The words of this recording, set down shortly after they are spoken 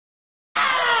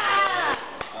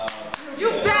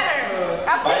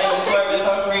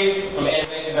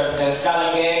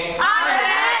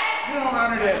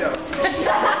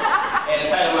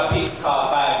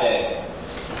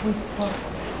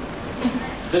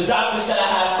The doctor said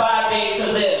I had 5 days to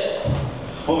live.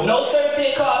 With no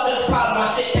certainty cause to this problem,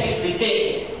 I sit patiently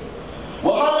thinking.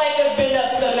 What my life has been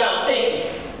up till now,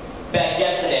 thinking. Back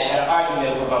yesterday, I had an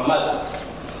argument with my mother.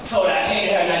 Told her I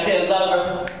hated her and I didn't love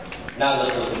her. Now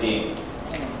look what it did.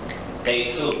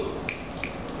 Day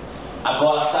 2. I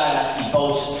go outside and I see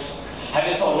vultures.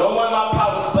 Haven't told no one my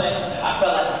problems, but I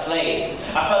felt like a slave.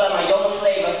 I felt like my young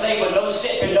slave, a slave with no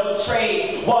shipping, no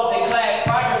trade. Walked in class,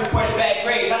 progress reported bad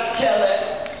grades. I could care less.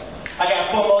 I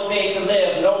got 4 more days to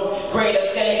live. No greater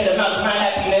standing can amount to my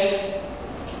happiness.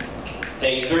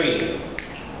 Day 3.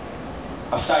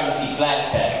 I'm starting to see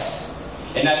flashbacks.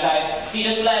 And as I see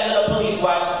the flash of the police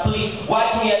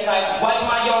watch me as I watch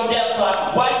my young death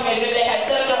clock, watch me as if they had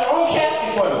set up their own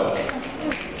casket for them.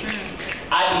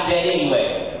 I'd be dead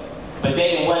anyway. But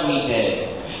they didn't want me dead.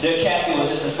 Their casket was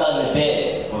just a southern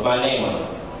bed with my name on it.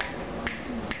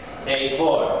 Day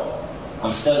 4.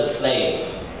 I'm still a slave.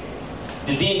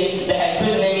 The demon that has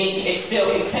risen in me is still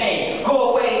contained.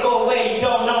 Go away, you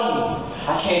don't know me.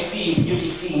 I can't see you, but you can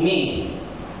see me.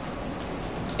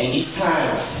 And these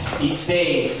times, these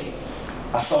days,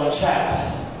 I saw a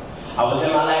trap. I was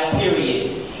in my last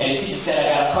period, and the teacher said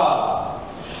I got a call.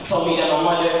 Told me that my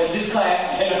mother just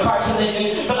class in a car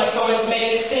collision, felt like someone just made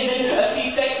a decision, a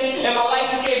C-section, and my life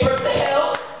just gave birth to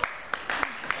hell.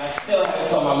 And I still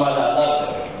haven't told my mother I loved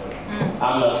her.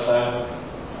 I'm no son.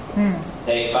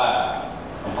 Day 5.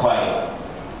 I'm quiet.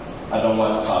 I don't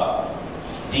want to talk.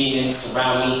 Demons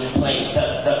surround me, playing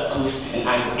duck, duck, goose, and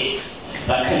I'm it.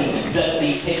 But I couldn't duck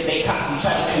these hits they constantly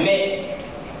try to commit.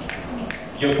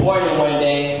 You're born in one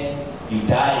day, you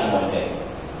die in one day.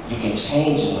 You can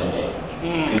change in one day.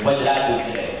 And what did I do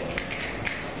today?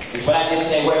 Is what I did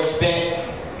today worth spent?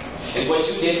 Is what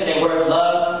you did today worth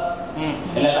love?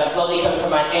 And as I slowly come to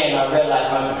my end, I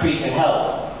realize my decrease in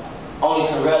health. Only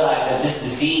to realize that this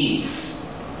disease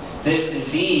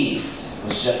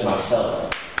was just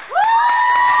myself.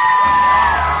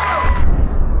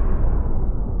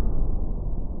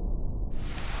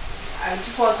 I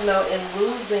just want to know, in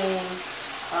losing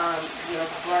your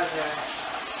brother,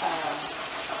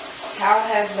 how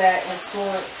has that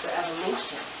influenced the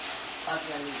evolution of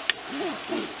your music?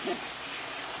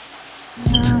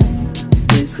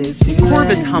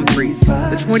 Corvus Humphreys,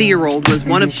 the 20-year-old, was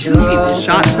one of 2 people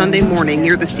shot Sunday morning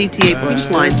near the CTA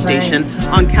Push Line station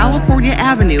on California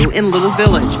Avenue in Little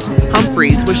Village.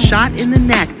 Humphreys was shot in the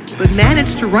neck, but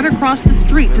managed to run across the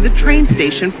street to the train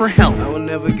station for help. I will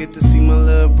never get to see my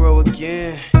little bro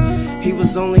again. He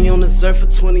was only on this earth for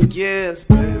 20 years.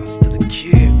 Damn, still a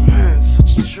kid, man,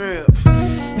 such a trip.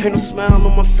 Ain't no smile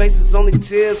on my face, it's only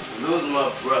tears. Losing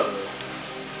my brother,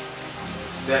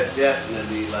 that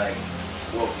definitely like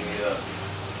woke me up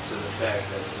to the fact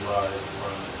that tomorrow is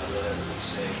promised. I know that's a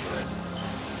cliche, but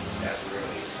that's real.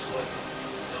 He was 20,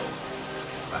 so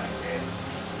like that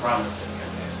promising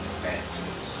him that too.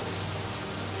 So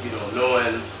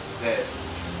knowing that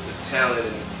the talent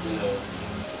and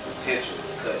potential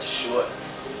is cut short,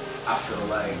 I feel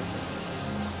like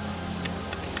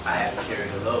I had to carry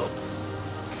the load,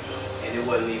 and it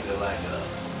wasn't even like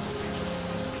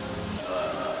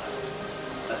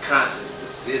a conscious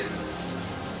decision.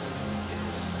 It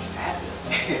just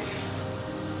happened.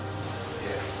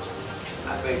 Yes, I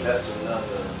think that's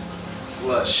another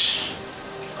flush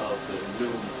of the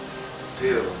new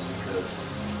pills because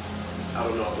I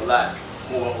don't know, I'm a lot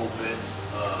more open.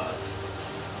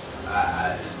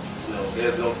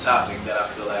 There's no topic that I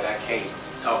feel like I can't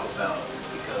talk about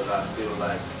because I feel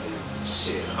like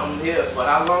shit, I'm here for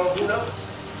how long? Who knows?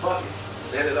 Fuck it.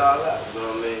 Let it all out, you know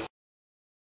what I mean?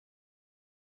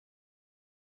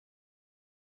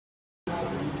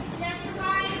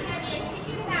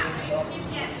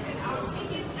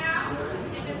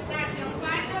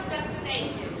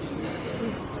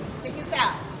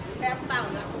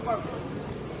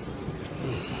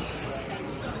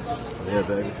 Yeah,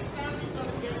 baby.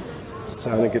 It's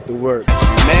time to get to work.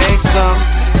 Made some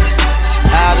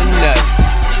out of nothing.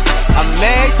 I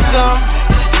made some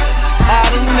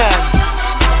out of nothing.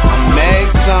 I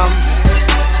made some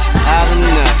out of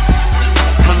nothing.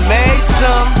 I made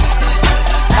some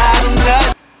out of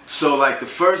nothing. So like the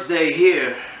first day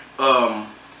here,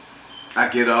 I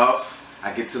get off,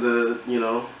 I get to the,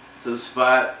 to the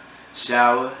spot,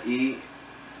 shower, eat,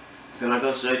 then I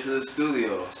go straight to the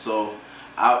studio. So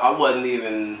I wasn't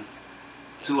even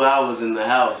 2 hours in the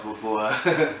house before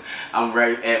I'm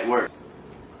right at work.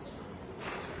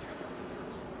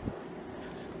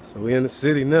 So we in the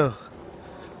city now.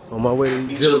 On my way to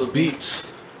Jilla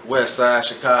Beats. West Side,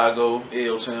 Chicago,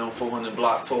 L-Town, 400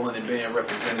 block, 400 band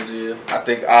representative. I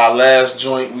think our last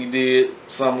joint we did,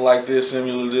 something like this,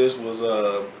 similar to this, was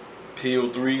Pill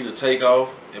 3, The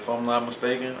Takeoff, if I'm not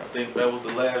mistaken. I think that was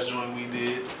the last joint we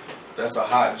did. That's a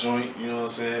hot joint, you know what I'm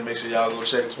saying? Make sure y'all go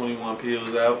check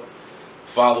 21Pillz out.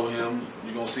 Follow him.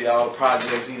 You're going to see all the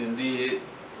projects he done did.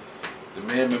 The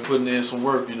man been putting in some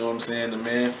work, you know what I'm saying? The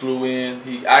man flew in.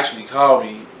 He actually called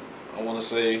me, I want to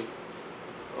say,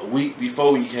 a week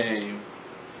before he came.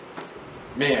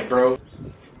 Man, bro.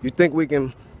 You think we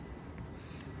can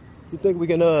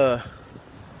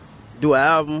do an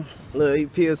album, a little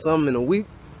EP or something in a week?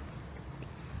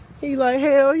 He like,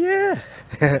 hell yeah.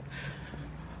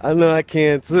 I know I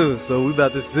can too, so we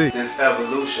about to see. This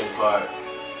evolution part,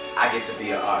 I get to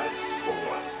be an artist for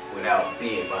once, without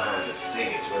being behind the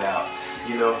scenes, without,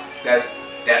 you know, that's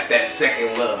that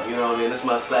second love, you know what I mean? That's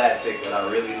my side chick that I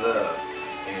really love,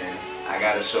 and I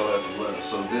gotta show her some love.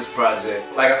 So this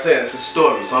project, like I said, it's a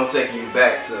story, so I'm taking you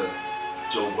back to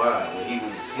Joe Biden, when he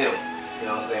was him, you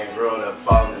know what I'm saying, growing up,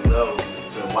 falling in love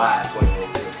to why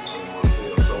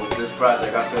 21Pillz. So with this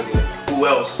project, I figured, who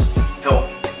else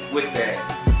helped with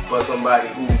that but somebody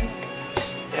who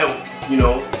helped, you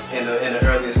know, in the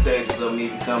earlier stages of me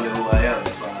becoming who I am,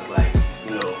 as far as like,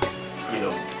 you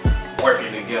know,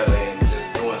 working together and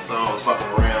just doing songs, fucking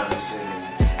around and shit,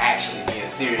 and actually being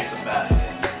serious about it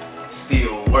and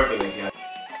still working together.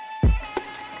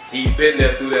 He's been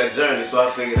there through that journey, so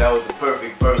I figured that was the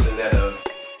perfect person that'll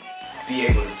be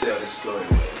able to tell this story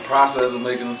with. The process of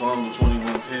making a song with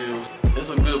 21Pillz, it's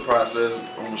a good process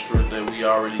on the strip that we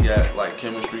already got like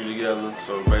chemistry together.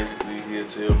 So basically he'll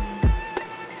tell me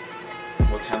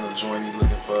what kind of joint he's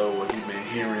looking for, what he's been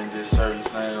hearing this certain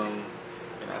sound,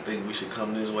 and I think we should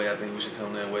come this way, I think we should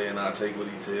come that way, and I'll take what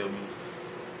he tell me.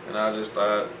 And I just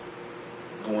start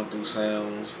going through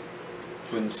sounds,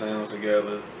 putting sounds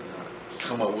together, and I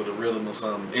come up with a rhythm or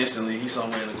something. Instantly he's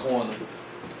somewhere in the corner.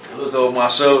 I look over my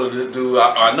shoulder, this dude,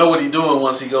 I know what he's doing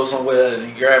once he goes somewhere and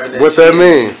he grabbing that What's shit. that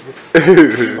mean?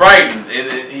 He writing,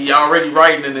 and he already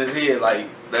writing in his head. Like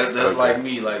that's okay. Like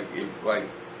me, like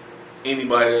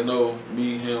anybody that know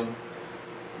me, him,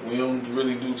 we don't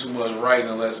really do too much writing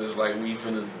unless it's like we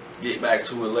finna get back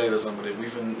to it later. Something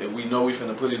if we know we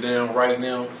finna put it down right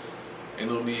now,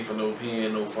 ain't no need for no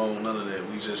pen, no phone, none of that.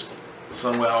 We just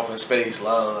somewhere off in space.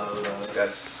 La la la.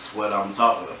 That's what I'm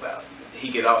talking about.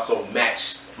 He could also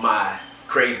match my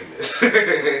craziness,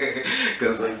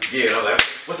 because again, I'm like,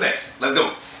 what's next? Let's go.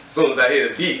 As soon as I hear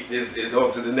the beat, it's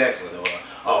on to the next one. Or,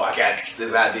 oh, I got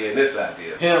this idea and this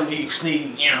idea. Him, he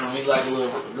sneaking, he like a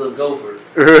little gopher.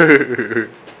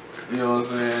 You know what I'm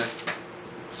saying?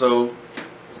 So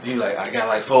he like, I got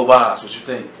like 4 bars. What you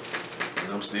think?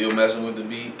 And I'm still messing with the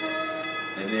beat.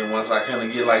 And then once I kind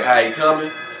of get like how he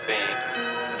coming, bang.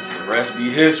 The rest be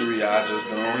history. I just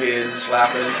go ahead and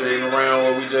slap anything around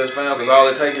what we just found, because all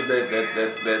it takes is that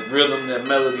rhythm, that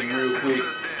melody real quick.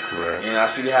 Right. And I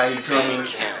see how he coming,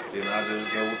 then I just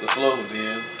go with the flow.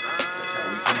 Then that's how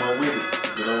we come up with it.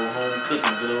 Good old home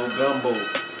cooking, good old gumbo.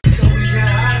 So we got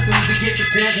eyes, so we get the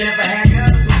tag, never had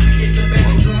guns, so we get the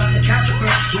best, we go out the cop the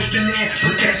first, with the man,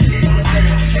 put that shit on the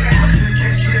tail. I gotta put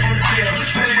that shit on the tail.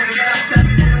 Only way that I stop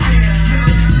is when I'm there. You know,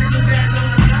 just the bags on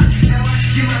the block, now I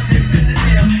get my chicks in the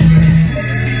nail.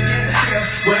 Niggas be scared to fail.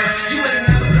 Well, you ain't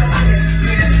never know me,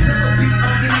 man. Never be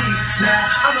on your knees. Nah,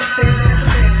 I'ma stay there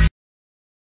for me.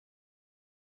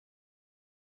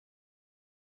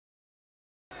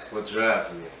 What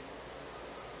drives me?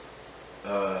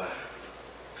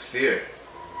 Fear.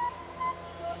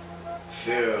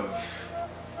 Fear of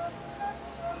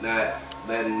not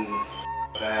letting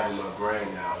what I have in my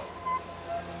brain out.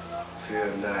 Fear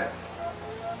of not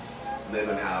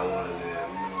living how I want to live.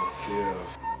 You know, fear of,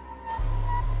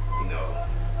 you know,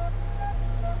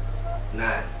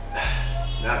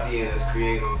 not being as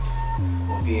creative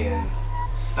or being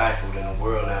stifled in the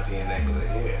world, not being able to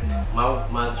hear.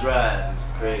 My drive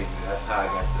is crazy. That's how I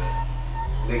got the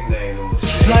nickname of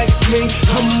machine. Like me,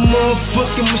 I'm a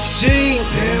motherfucking machine.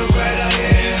 Damn right I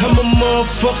am. I'm a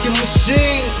motherfucking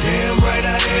machine. Damn right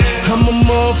I am. I'm a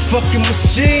motherfucking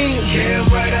machine. Damn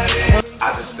right I am.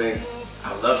 I just think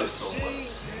I love it so much.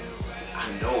 I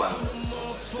know I love it so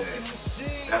much that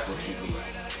that's what keeps me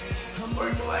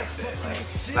working like that.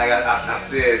 Like I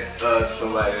said to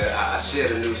somebody that I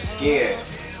shed a new skin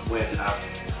when I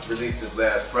released this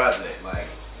last project. Like,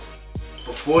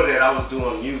 before that, I was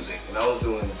doing music, and I was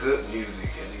doing good music,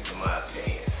 at least in my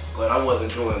opinion. But I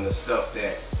wasn't doing the stuff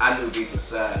that I knew deep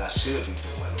inside I should be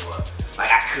doing, or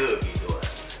like I could be doing.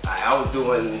 Like, I was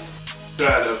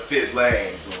trying to fit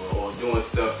lanes, or doing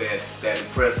stuff that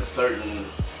impressed a certain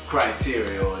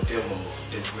criteria or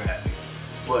demographic.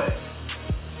 But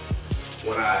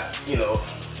when I, you know,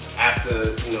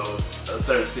 after, you know, a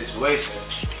certain situation,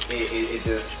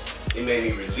 it made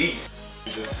me release.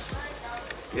 Just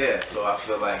Yeah, so I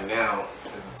feel like now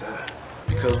is the time.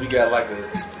 Because we got like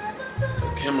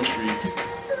a chemistry.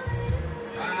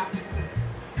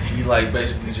 He like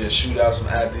basically just shoot out some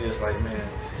ideas like, man,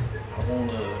 I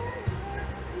want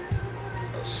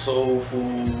a soul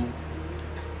food,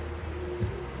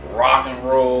 rock and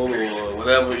roll or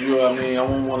whatever, you know what I mean? I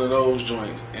want one of those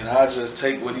joints. And I just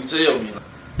take what he tell me.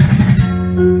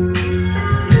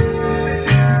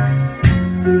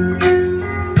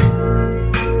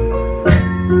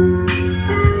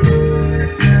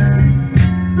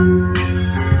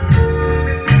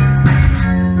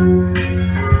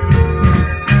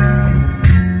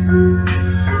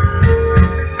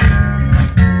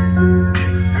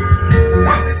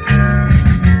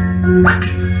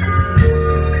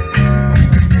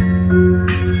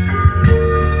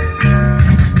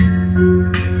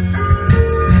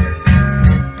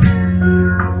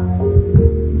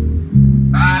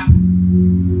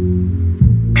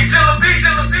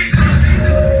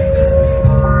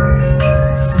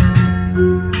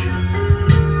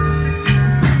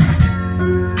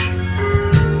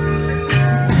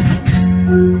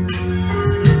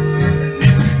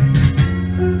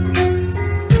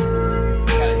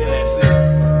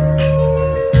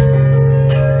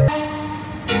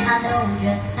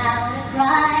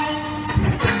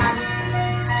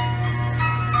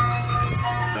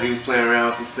 He was playing around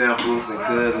with some samples, and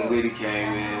Cuz and Witty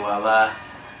came in while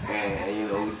and you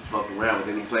know, we fucking around, but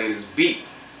then he played his beat,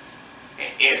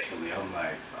 and instantly I'm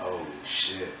like, oh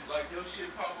shit. Like your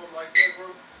shit pop up like that, bro?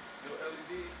 Your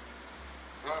LED?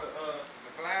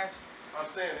 The flash? I'm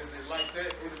saying, is it like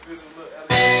that individual little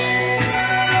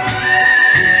LED?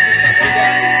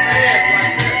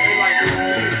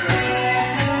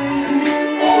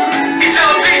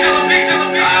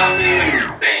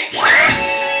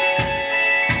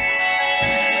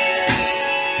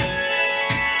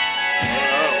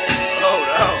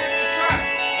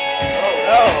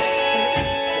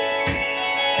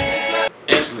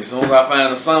 Instantly, as soon as I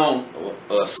find a song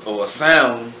or a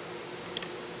sound,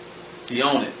 he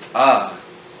on it. Ah.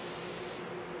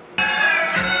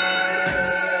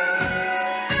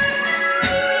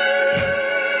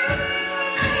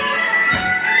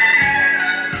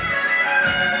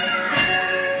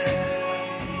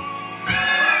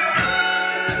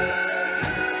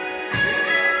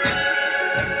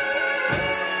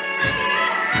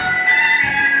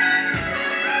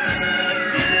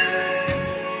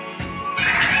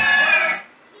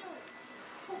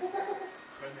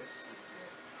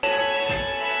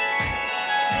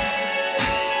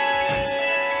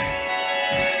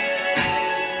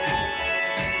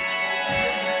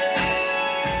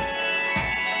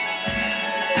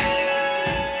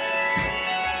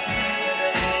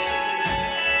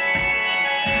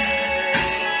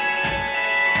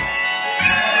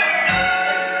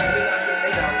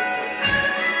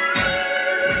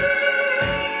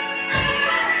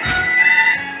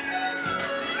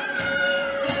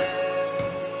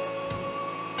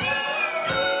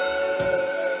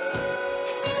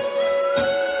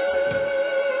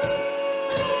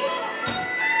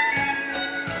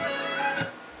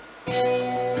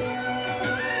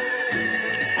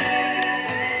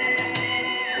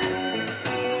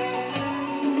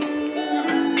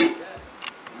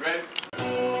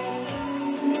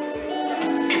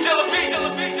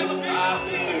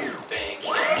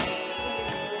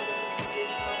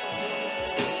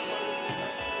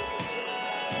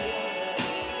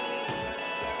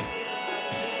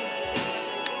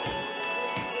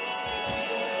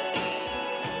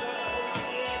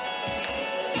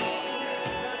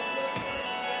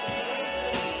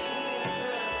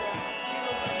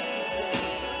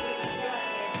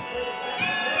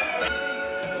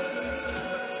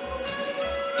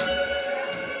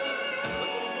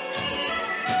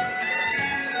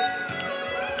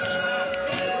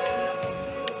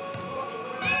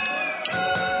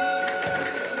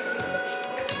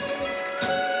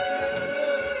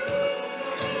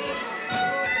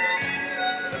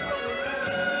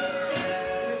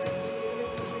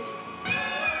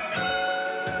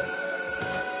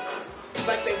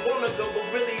 Like they wanna go, but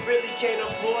really can't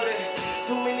afford it.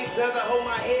 Too many times I hold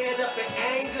my head up in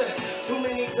anger. Too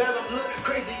many times I'm looking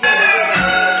crazy.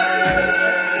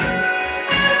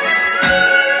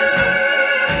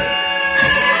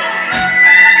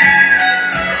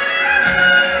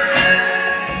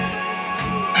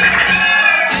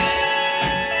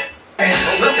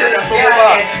 Look to the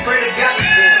sky and pray to God.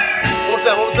 One more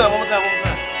time.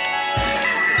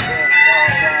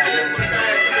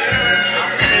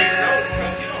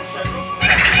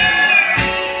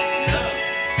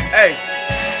 Hey.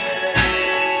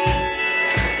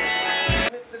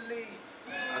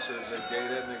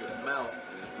 mouse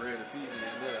and ran the TV in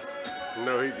there.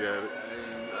 No, he got it.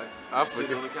 I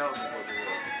sit on the couch and fucking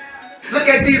Look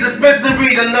at these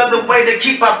dispensaries, another way to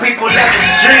keep our people off the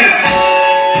street.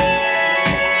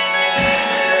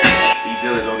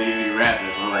 E-Dilla don't even be rapping,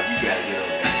 so I'm like, you gotta get on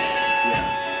that shit.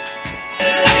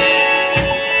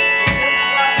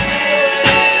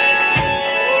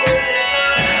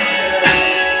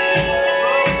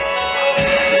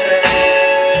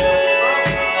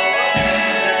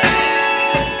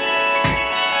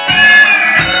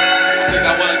 I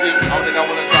don't think I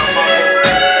wanna drop my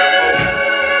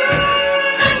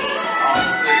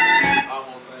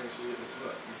almost saying shit.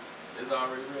 It's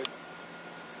already ready.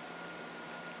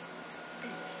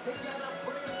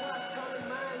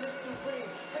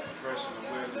 Fresh and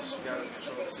awareness, you gotta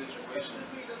control the situation.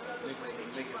 Niggas be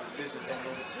making decisions that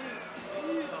know.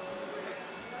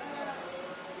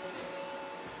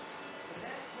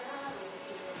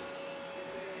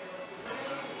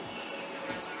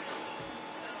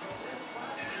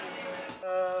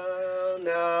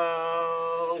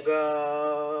 No,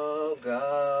 go,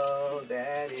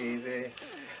 that easy.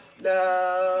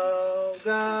 No,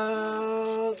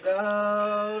 go,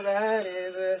 that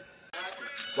easy.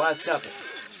 Why is shopping?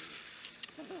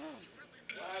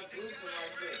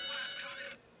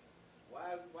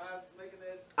 Why is making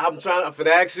that? I'm trying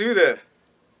to ask you that.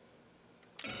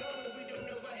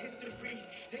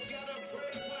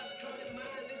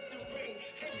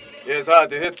 Yeah, it's hard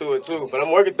to hit through it too, but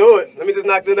I'm working through it. Let me just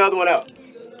knock the other one out.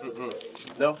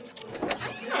 No?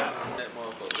 That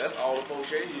motherfucker. That's all the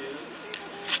 4K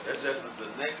is. That's just the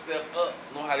next step up.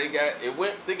 You know how they got it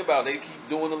went? Think about it, they keep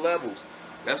doing the levels.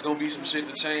 That's gonna be some shit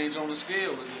to change on the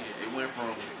scale again. It went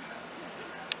from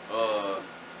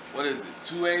what is it,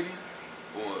 280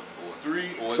 or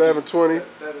 3 or 720.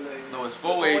 No, it's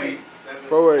 480.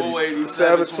 480.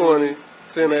 720.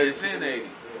 1080. 1080.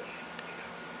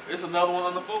 It's another one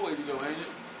on the 480 though, ain't it?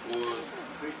 Or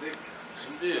 360.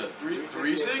 Yeah,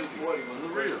 360 on the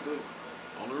real.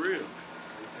 On the real. 360,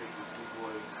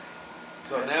 240.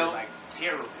 So now, like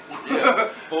terrible. Yeah,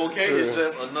 4K is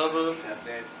just another.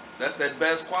 That's that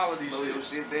best quality slow shit. Your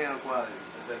shit down quality.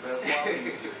 That's that best quality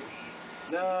shit.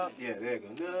 No, yeah, there you go.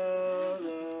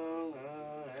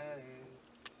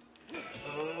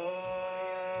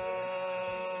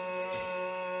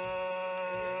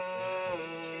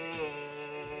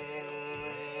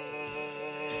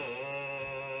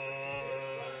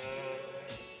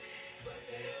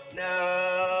 No,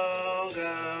 no,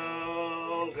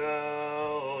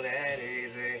 go, that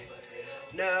easy.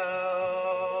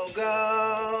 No,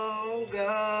 go,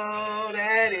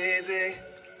 that easy.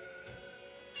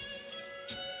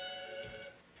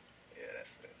 Yeah,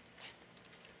 that's it.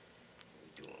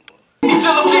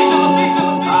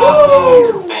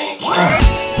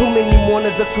 Too many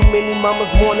mourners or too many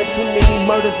mamas mourning, too many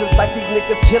murders. It's like these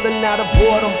niggas killing out of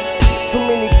boredom. Too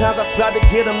many times I tried to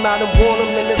get them out and warn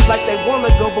them, and it's like they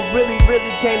wanna go but really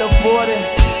can't afford it.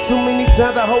 Too many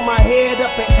times I hold my head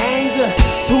up in anger.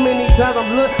 Too many times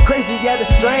I'm look crazy at a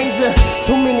stranger.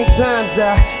 Too many times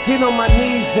I get on my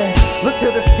knees and look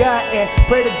to the sky and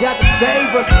pray to God to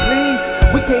save us, please.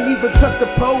 We can't even trust the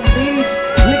police.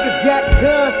 Niggas got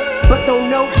guns but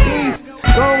don't know peace.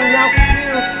 Going out for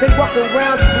pills, they walking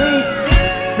around sleep.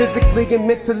 Physically and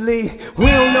mentally, we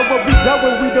don't know where we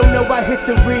going, we don't know our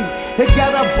history. They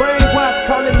got our brainwashed,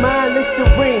 call it mindless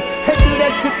Listerine. They do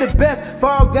that shit the best for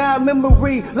our God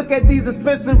memory. Look at these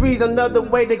dispensaries, another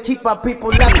way to keep our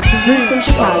people out the street. From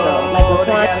Chicago, like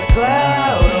they got a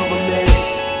cloud over me,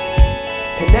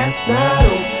 and that's not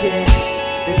okay.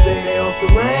 They say they hope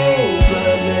the rain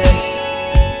flood me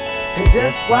and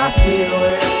just wash me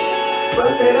away,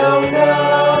 but they don't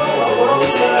know. I won't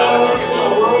go.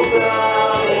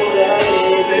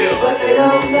 But they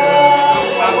don't know,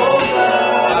 I won't go,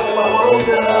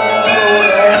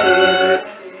 that is it.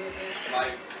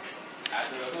 Like,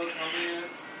 after the hook come in,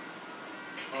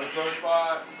 on the first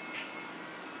part,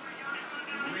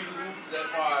 re-loop that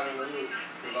part of the hook,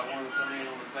 because I want to come in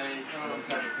on the same type of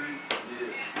beat.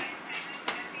 Yeah.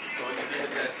 So it can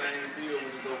get that same feel when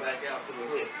you go back out to the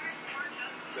hook.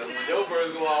 Because when your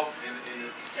verse go off, and it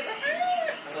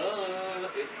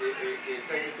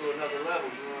take it to another level,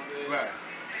 you know what I'm saying? Right.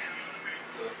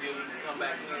 So still you can come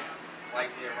back in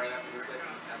like there right after the second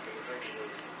verse.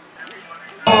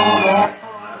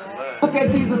 Look at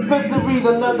these dispensaries,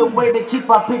 another way to keep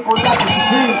our people off the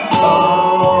street.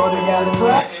 Oh, they got a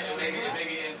clap. Make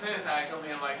it intense how it come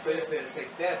in like So you this. said take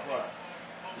that part.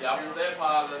 Yeah, I want that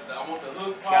part. I want the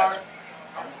hook part. Gotcha.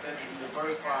 I want that to be the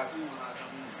first part too when I come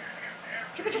in.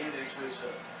 Then they switch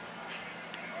up.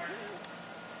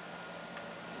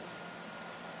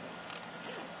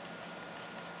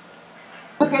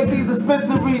 look at these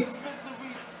dispensaries.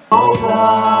 Oh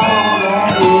God,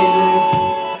 that is it.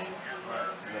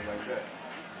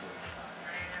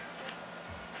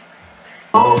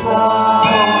 Oh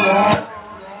God, that.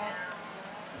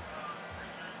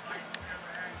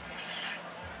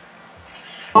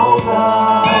 Oh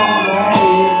God, that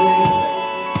is it.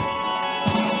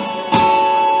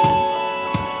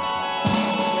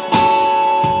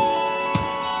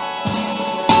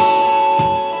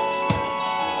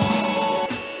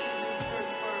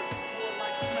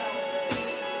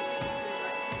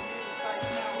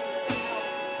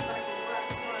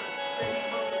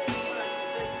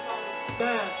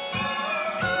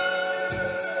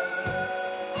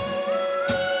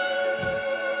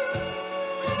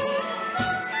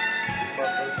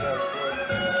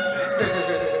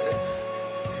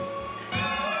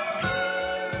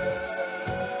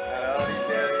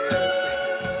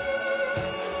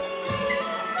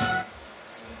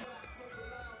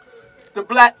 The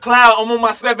black cloud, I'm on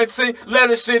my 17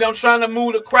 letter shit. I'm trying to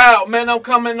move the crowd. Man, I'm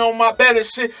coming on my better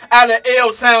shit. Out of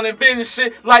L-Town, inventing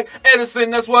shit like Edison.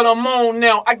 That's what I'm on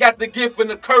now. I got the gift and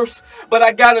the curse, but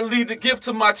I gotta leave the gift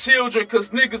to my children. Cause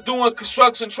niggas doing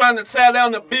construction, trying to tear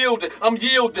down the building. I'm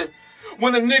yielding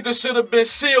when a nigga should have been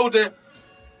shielding.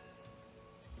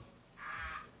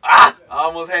 I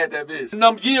almost had that bitch. And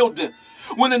I'm yielding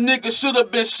when a nigga should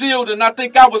have been shielding. I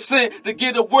think I was sent to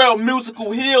get a world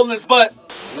musical healings, but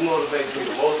Who motivates me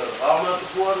the most out of all my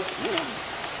supporters?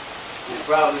 It'd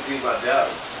probably be my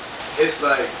doubters. It's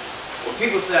like, when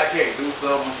people say I can't do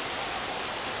something,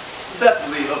 you best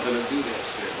believe I'm gonna do that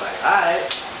shit. Like, alright,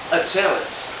 a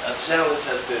challenge. A challenge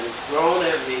has been thrown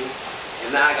at me,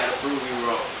 and now I gotta prove you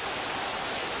wrong.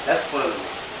 That's fun to me.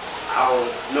 I don't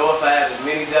know if I have as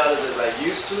many doubters as I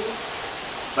used to,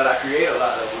 but I create a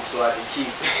lot of them so I can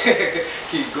keep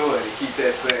keep going and keep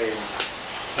that same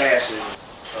passion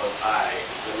of, alright,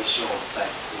 let me show them the type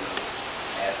of,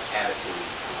 attitude.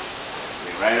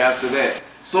 And right after that,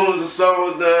 as soon as the song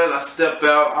was done, I step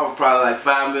out. I was probably like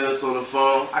 5 minutes on the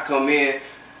phone. I come in,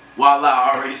 voila,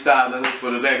 I already started to look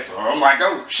for the next song. I'm like,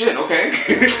 oh shit, okay.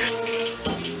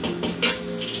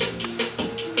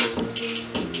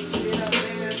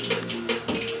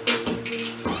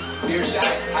 Dear shot,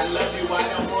 I love you, I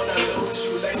don't wanna lose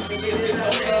you. Lately it's been so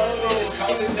cold, it's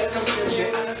causing the confusion.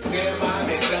 Damn, I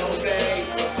miss those days.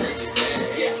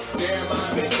 Yeah, damn,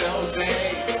 I miss those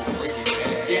days.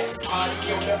 Yeah,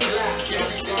 party on the block,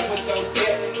 everything was so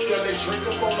dead. Spill a drink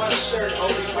up on my shirt,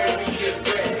 only when we get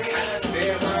wet.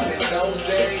 Damn, I miss those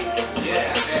days.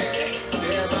 Yeah,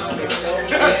 damn, I miss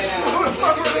those days.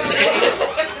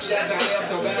 Shots out there,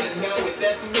 so gotta know what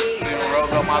that's me. roll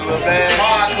up my little bag.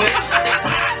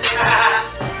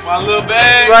 My little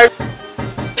bag. Right.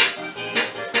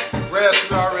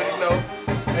 Rest, you already know,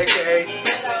 aka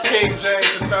King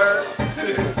James III.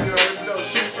 You already know,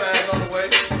 street signs on the way.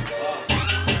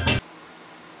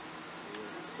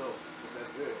 So,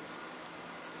 that's it.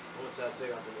 I want y'all to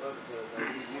check out some other clubs.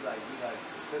 Like, we like,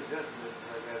 since yesterday,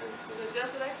 like that. Since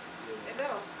yesterday? Yeah. And that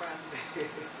don't surprise me.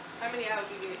 How many hours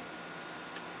you get?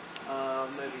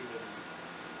 Maybe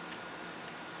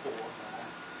 4 or 5.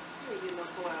 You ain't getting no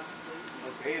 4 hours of sleep.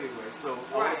 Okay, anyway, so I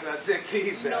Right. want y'all to check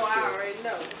these out. No, I already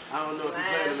know. I don't know if you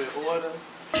play them in order.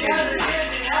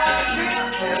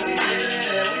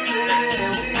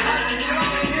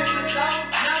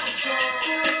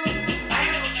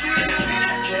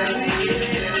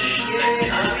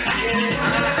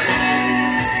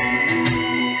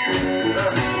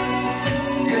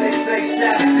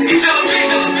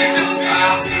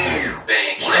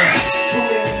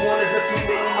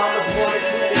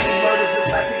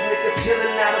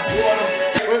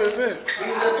 What is it?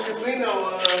 He was at the casino,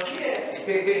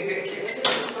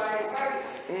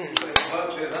 Fuck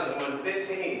this, I won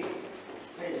 15.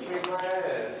 Hey, kick my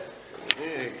ass.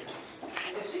 And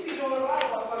she be doing a lot of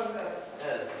motherfuckers.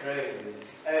 That's crazy.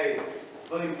 Hey,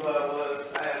 funny part was,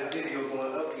 I had a video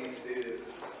going up these stairs.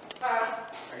 Huh?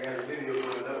 I got a video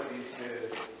going up these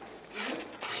stairs.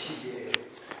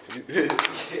 Yeah.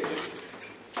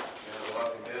 I'm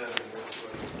walking down this.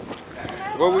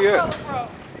 Where we at?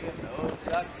 The old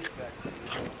chocolate factory.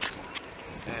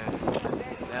 And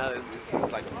now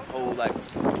it's like a whole bunch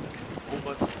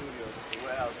of studios, just a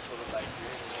warehouse full of like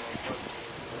creative motherfuckers.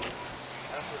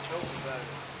 That's what's dope about it.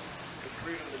 The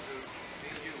freedom to just be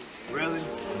you. Really?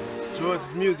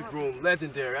 George's Music Room,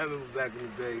 legendary. I remember back in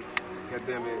the day,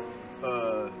 goddamn it,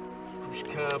 Crucial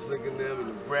Conflict and them and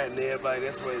the Brat and everybody.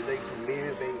 That's where they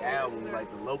premiered their albums, like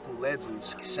the local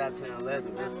legends, Chi-Town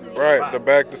legends. That's the Right, spot. the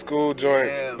back to school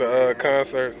joints, Yeah, the man.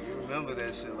 concerts. You remember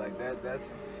that shit like that?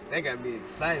 That got me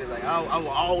excited. Like I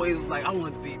always was like, I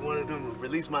wanted to be one of them to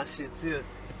release my shits here.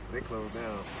 They closed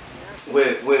down.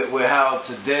 With how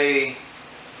today,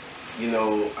 you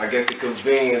know, I guess the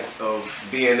convenience of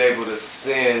being able to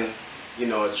send, you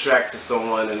know, a track to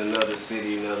someone in another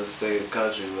city, another state, or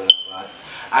country, whatever.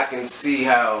 I can see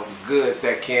how good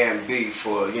that can be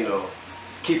for, you know,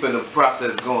 keeping the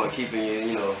process going, keeping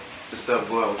you know, the stuff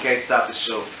going. We can't stop the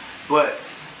show, but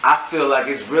I feel like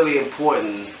it's really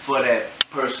important for that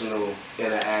personal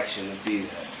interaction to be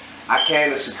there. I came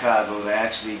to Chicago to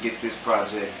actually get this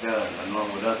project done,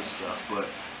 along with other stuff, but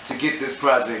to get this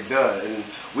project done, and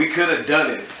we could have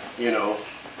done it, you know,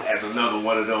 as another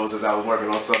one of those as I was working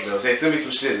on something else. Hey, send me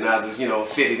some shit and I'll just, you know,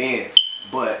 fit it in.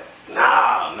 But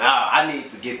nah, I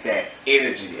need to get that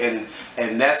energy, and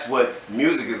that's what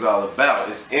music is all about.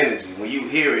 It's energy. When you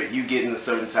hear it, you getting a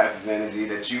certain type of energy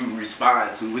that you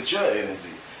respond to with your energy,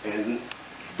 and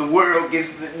the world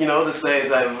gets, you know, the same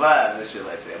type of vibes and shit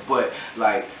like that. But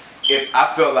like, if I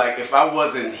felt like if I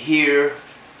wasn't here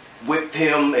with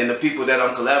him and the people that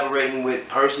I'm collaborating with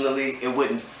personally, it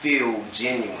wouldn't feel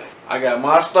genuine. I got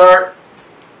my start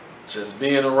just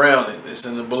being around it. It's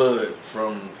in the blood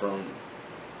from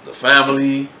the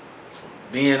family, from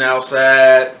being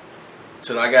outside,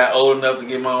 till I got old enough to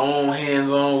get my own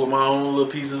hands on with my own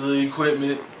little pieces of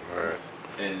equipment. Right.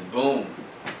 And boom,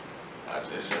 I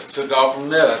just took off from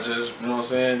there. I just, you know what I'm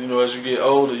saying, you know, as you get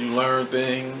older, you learn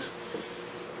things,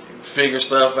 you figure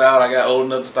stuff out. I got old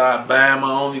enough to start buying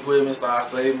my own equipment, start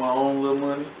saving my own little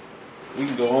money. We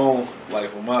can go on like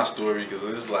for my story, because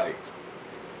it's like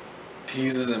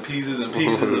pieces and pieces and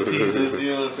pieces and pieces,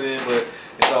 you know what I'm saying? But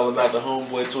it's all about the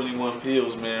homeboy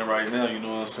 21Pillz, man, right now, you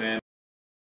know what I'm saying?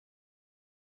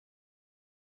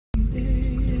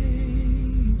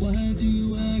 Why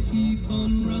do I keep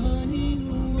on running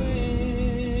away?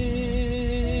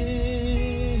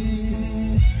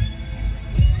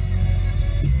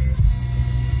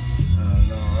 No,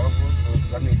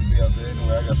 I need to be out there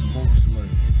anyway. I got some moves to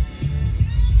make.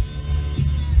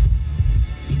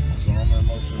 So I'm in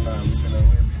motion now. We'll be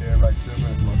there in like 10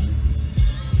 minutes, my G.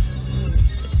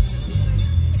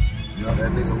 You know,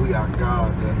 that nigga, we are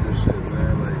gods at this shit,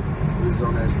 man. Like, we was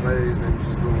on that stage, they was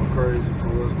just going crazy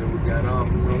for us. Then we got off,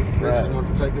 you know. They just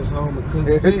wanted to take us home and cook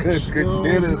fish. Cook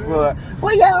dinners for.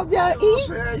 Well, y'all eat?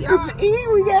 What you eat?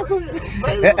 We got some.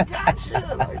 Baby, we got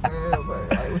shit like that, man.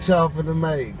 Like, what y'all finna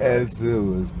make? That shit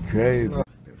was crazy.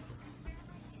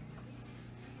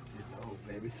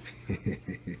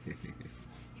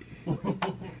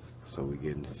 So we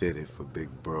getting fitted for Big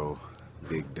Bro,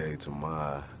 big day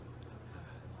tomorrow.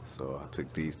 So I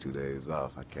took these 2 days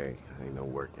off. I ain't no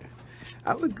working.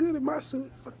 I look good in my suit.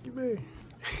 Fuck you, man.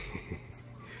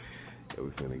 Yeah, we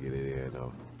finna get it in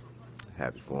though.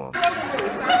 Happy for him.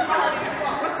 What's the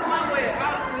one with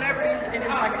all the celebrities and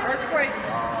it's like an earthquake?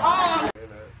 Yeah,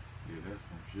 that's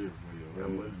some shit for you.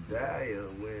 I'm a dire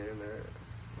winner.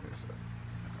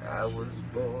 I was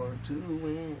born to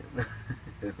win.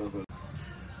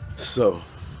 So,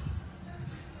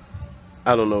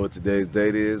 I don't know what today's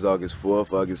date is, August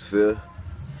 4th, August 5th.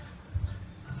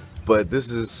 But this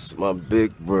is my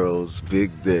big bro's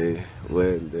big day,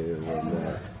 wedding day and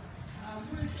whatnot.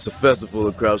 It's a festival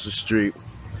across the street.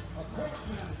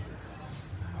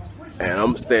 And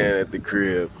I'm staying at the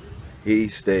crib he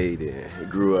stayed in, he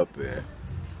grew up in,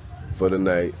 for the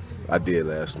night. I did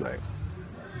last night.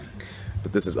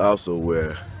 But this is also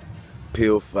where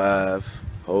Pill 5,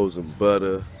 Hoes and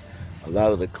Butter, a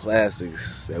lot of the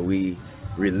classics that we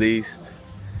released,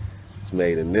 it's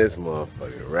made in this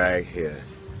motherfucker right here.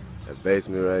 That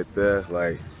basement right there,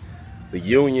 like, the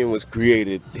union was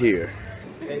created here.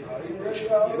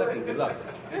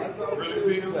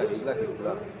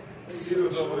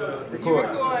 Record.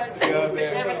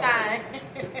 Everything.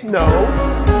 No.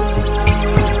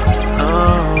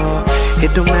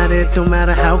 It don't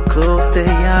matter how close they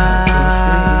are.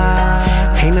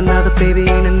 Ain't another baby,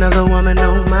 ain't another woman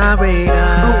on my radar.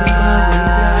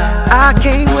 I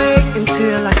can't wait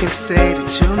until I can say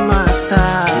that you're my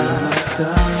star.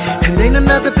 And ain't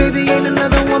another baby, ain't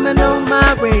another woman on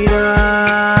my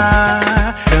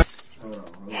radar. Hold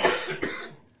on.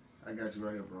 I got you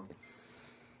right here, bro.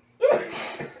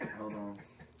 Hold on.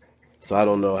 So I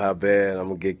don't know how bad I'm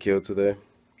gonna get killed today.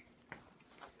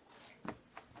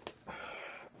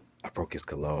 I broke his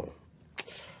cologne.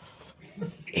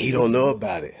 He don't know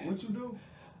about it. What you do?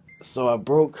 So I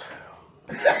broke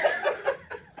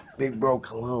Big Bro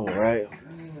cologne, right?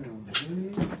 Damn,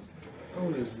 G.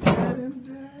 On his wedding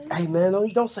day? Hey man,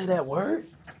 don't say that word.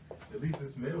 At least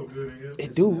it smells good in here.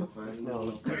 It do.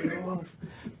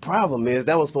 Problem is,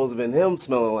 that was supposed to have been him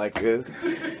smelling like this.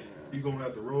 You gonna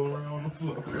have to roll around on the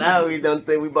floor. Now we don't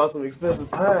think we bought some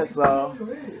expensive pine saw.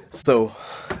 So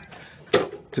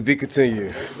To be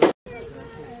continued.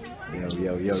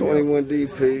 Yo. 21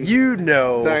 DP. You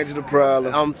know. Thanks to the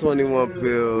problem. I'm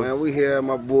 21Pillz. Man, we here at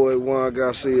my boy Juan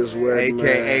Garcia's wedding,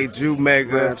 AKA Jew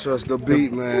Mega. Man, trust the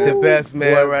beat, man. The best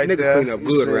man right niggas there. Clean up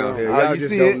good around here. Y'all just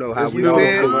don't know how we do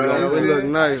it. We look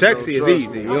nice. Sexy is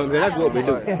easy. You know what I'm saying? That's what we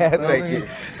do. Thank you.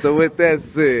 So with that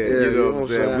said, you know what I'm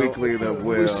saying? We clean up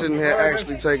well. We sitting here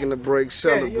actually taking a break,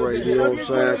 celebrating, you know what I'm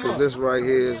saying? Because this right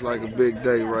here is like a big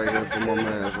day right here for my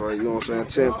mans, right? You know what I'm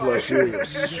saying? 10 plus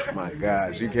years. My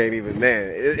gosh, you can't even, man.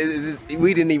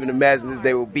 We didn't even imagine this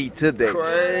day would be today.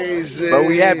 Crazy. But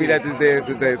we happy that this day is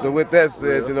today. So with that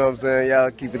said, you know what I'm saying?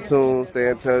 Y'all keep it tuned, stay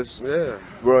in touch. Yeah.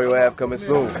 Royal Ave coming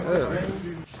soon.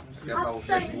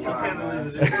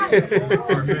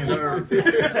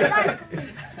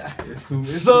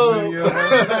 So,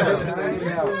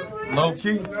 low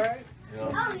key.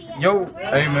 Yo,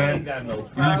 hey man,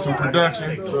 you need some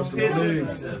production? Bro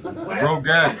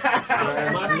got it.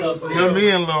 Fill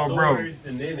me in, little bro.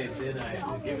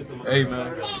 Hey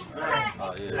man.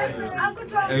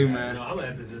 Hey man.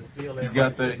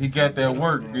 He got that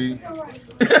work, B.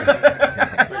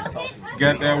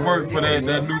 Got that work for that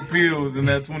new pills and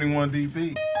that 21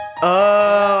 DP.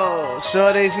 Oh,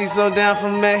 shorty, she so down for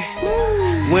me.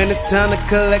 When it's time to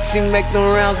collect, she make them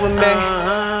rounds with me.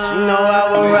 She know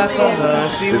I will rap for her.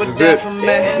 She was down for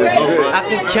me. I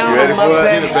can count on my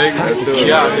baby.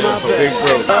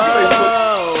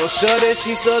 Oh, shorty,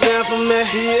 she so down for me.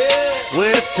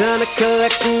 When it's time to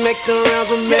collect, she make them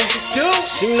rounds with me.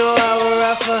 She know I will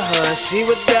rap for her. She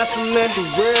was down for me.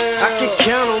 I can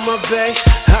count on my baby.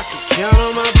 I can count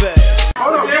on my baby.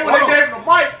 Then when they gave him the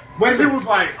mic, when he was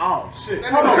like, oh shit.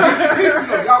 Hold on,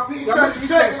 y'all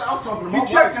check it. I'm talking to my wife.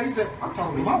 He said, I'm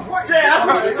talking to my wife. Yeah,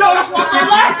 that's what I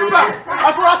started laughing about.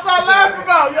 That's what I started laughing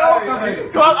about, yo.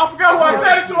 Cause I forgot who I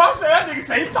said it to. I said that nigga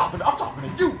say I'm talking to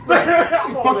you. Look,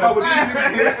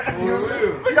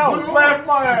 I was laughing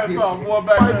my ass off, boy,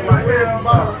 back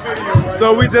then.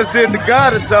 So we just did the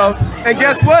Gotta toss, and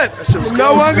guess what?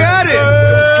 No one got it.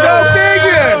 Go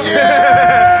figure.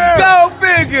 Go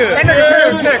figure.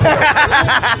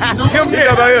 Him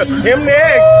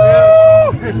next.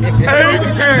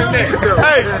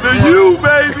 Hey, the you,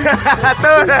 baby.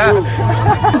 Throw it out.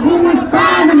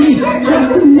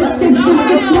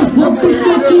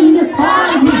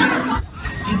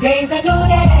 Today's a new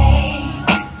day.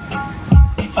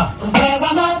 Where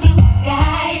are my blue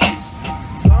skies?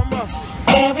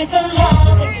 There is a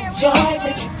love and a joy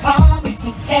that you promised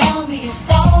me. Tell me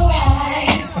it's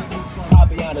alright. I'll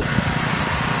be honest.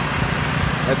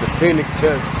 At the Phoenix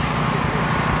Fest.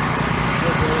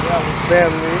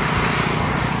 Family,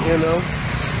 you know.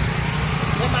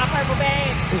 With my purple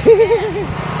bag.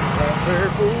 My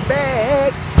purple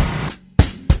bag.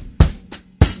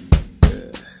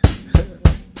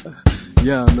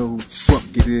 Y'all know who the fuck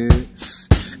it is.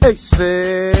 H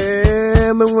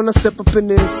fam, and when I step up in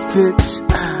this bitch,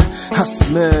 I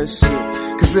smash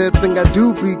it. Cause everything I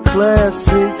do be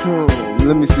classic.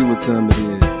 Let me see what time it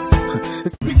is.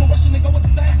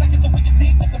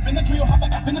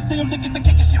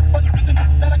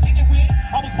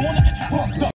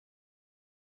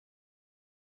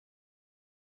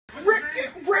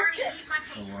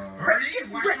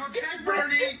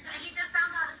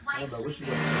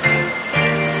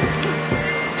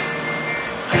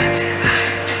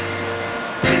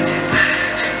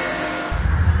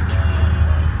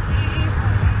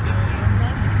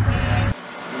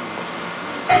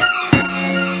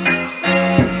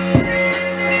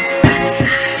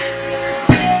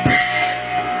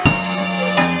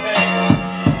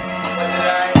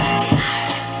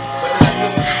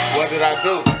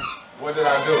 What did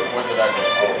I do?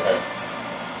 Okay.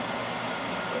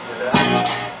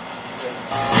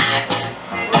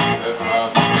 That's what I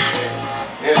was doing.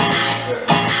 Yeah.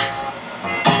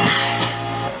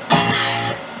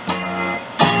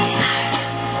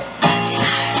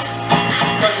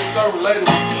 Because it's so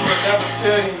relatable, people never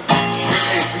tell you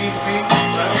hey, beef.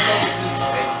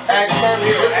 Just act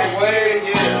certain way, yeah.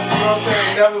 You know what I'm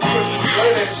saying? Never put you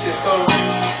through that shit. So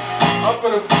I'm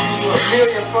finna give you a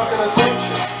million fucking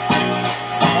assumptions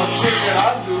of shit that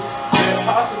I do that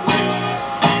possibly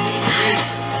is.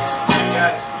 I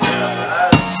got you.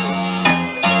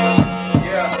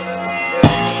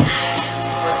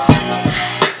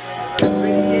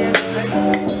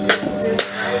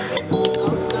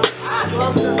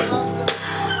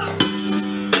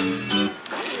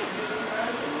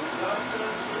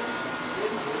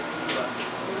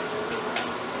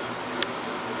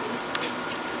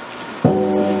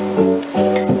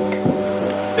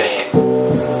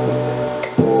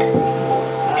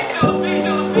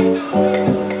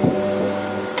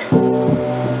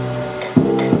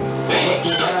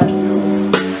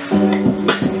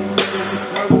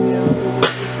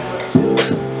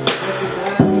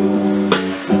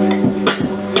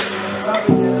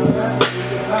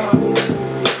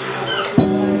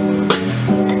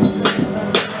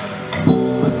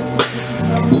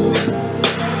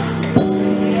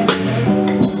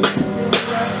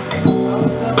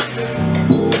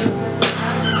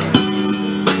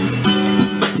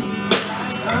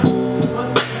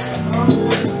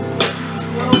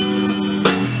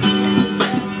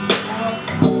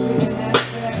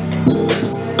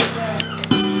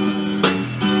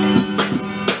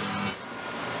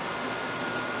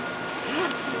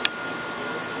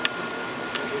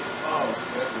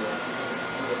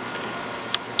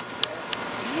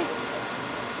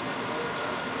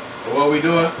 What we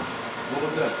doing? One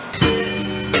more time.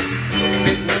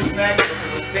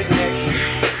 Spit next.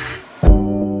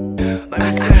 Like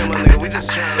I said, my nigga, we just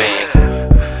trying to.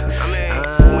 I mean,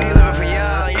 we ain't living for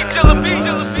y'all.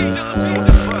 So what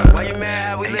the fuck? Why you mad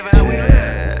how we live how we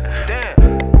live?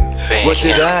 Damn. What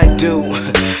did I do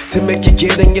to make you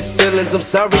get in your feelings? I'm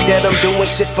sorry that I'm doing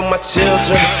shit for my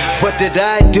children. What did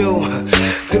I do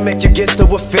to make you get so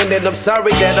offended? I'm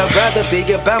sorry that I'd rather be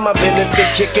about my business than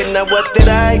kicking. Now what did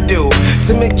I do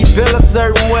to make you feel a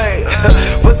certain way?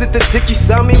 Was it the chick you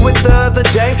saw me with the other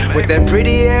day? With that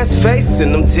pretty ass face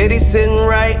and them titties sitting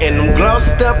right, and them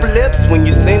glossed up lips when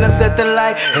you seen us at the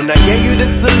light. And I gave you the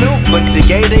salute, but you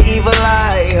gave the evil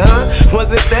eye, huh?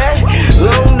 Was it that?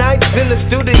 Long nights in the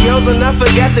studios and I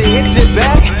forgot to hit you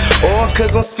back? Or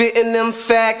cause I'm spitting them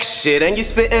fact shit and you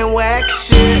spitting whack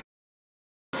shit?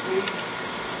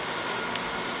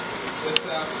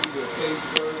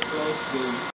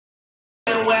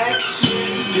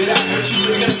 Did I hurt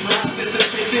you in the process of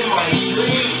chasing my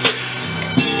dreams?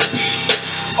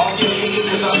 All you niggas,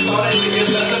 cause I started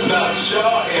thinking less about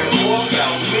y'all and more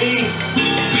about me.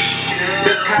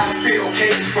 That's how I feel,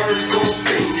 cage birds gon'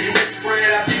 sing. You can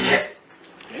spread out your cat.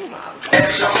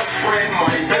 As y'all spread my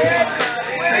wings.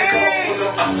 Take off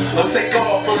from them, take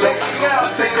off from them,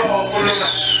 take off from them,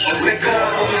 take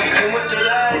off from them. And what did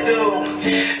I do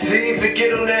to even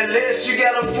get on that list? You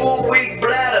got a full week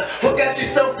bladder. What got you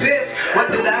so pissed? What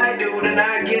did I do to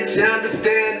not get you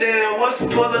understanding? What's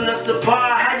pulling us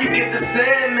apart? How you get the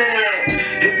Sandman?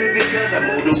 Is it because I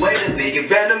moved away to be a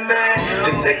better man?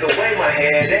 To take away my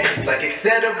headaches like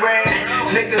etc.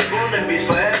 Niggas wanting me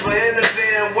forever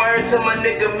interfering. Word to my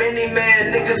nigga mini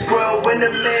man. Niggas grow in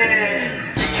the man.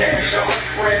 Cash I'ma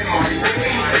spread my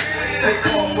wings. Take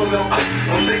off from them.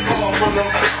 I'll take off from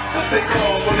them. I'll take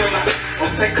off from them.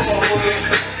 I'll take off from them.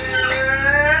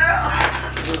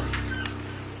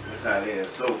 That's how it is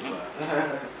so far.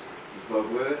 You fuck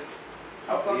with it?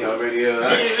 He already I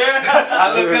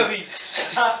look up,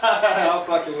 I'm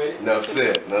fucking with it. Enough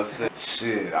said, enough said.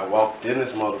 Shit, I walked in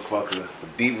this motherfucker. The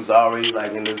beat was already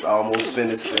like in this almost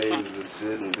finished stages and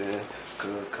shit, and then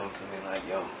cuz come to me like,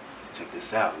 yo, check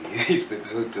this out. He spit the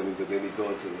hook to me, but then he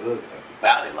going to the hook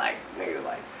about it like, nigga,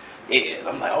 like, yeah. And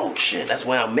I'm like, oh shit, that's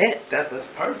where I'm at. That's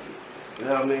perfect. You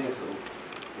know what I mean? So,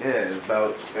 yeah, it's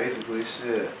about basically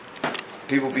shit.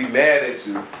 People be mad at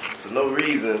you for no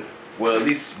reason. Well, at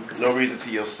least no reason to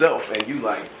yourself, and you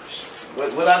like,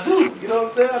 what I do? You know what I'm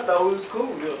saying? I thought it was cool.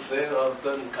 You know what I'm saying? All of a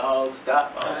sudden, calls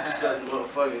stop. All of a sudden,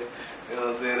 motherfucker. You know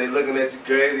what I'm saying? They looking at you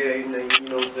crazy, ain't they? You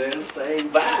know what I'm saying? The same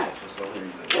vibe for some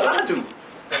reason. What I do?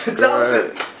 Talk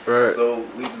to me. Right. So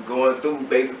we just going through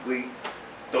basically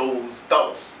those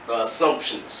thoughts,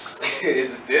 assumptions.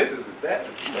 Is it this? Is it that? Is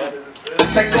it that? Is it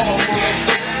this? Take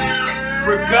off.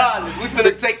 Regardless, we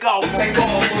finna take off. Take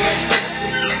off.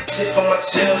 Shit for my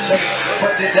children.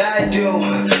 What did I do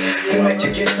to make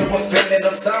you get so offended?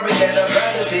 I'm sorry that I'd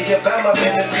rather be about my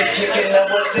business than kicking. Now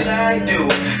what did I do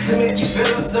to make you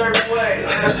feel a certain way?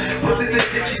 Was it the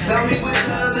chick you saw me with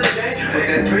the other day?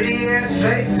 With that pretty ass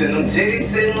face and them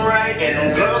titties sitting right, and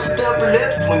them glossed up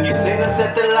lips when you seen us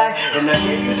at the light. And I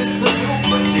gave you the salute,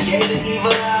 but you gave the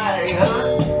evil eye, huh?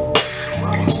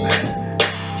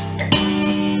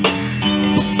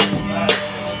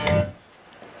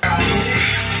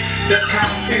 That's how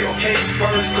I feel, cage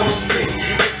birds gon' sing.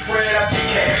 You can spread out your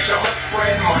cash, I'ma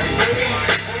spread my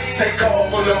wings. Take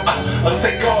off on them,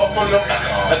 take off on them,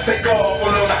 take off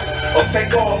on them,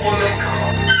 take off on them.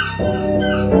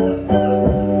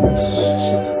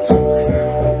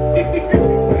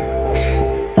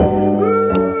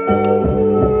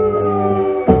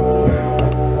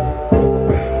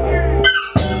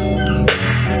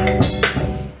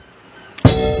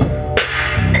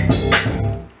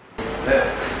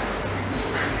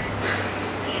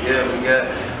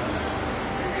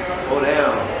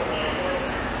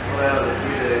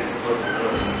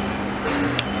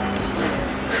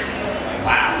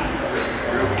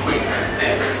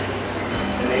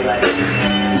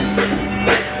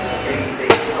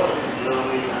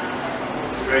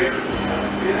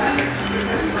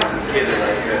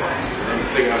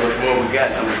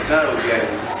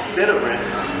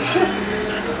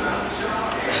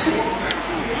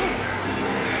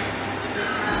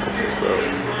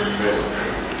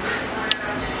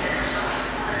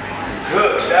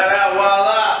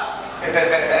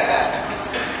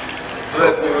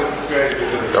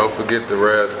 Don't forget the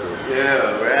Rascal.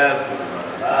 Yeah, Rascal.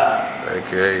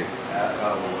 AKA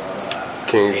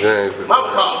King James. I'm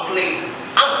complete.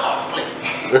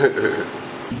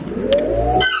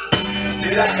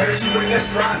 Did I hurt you in the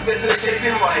process of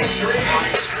chasing my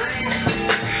dreams?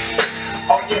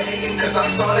 All you hating, cause I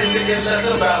started thinking less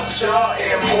about y'all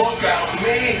and more about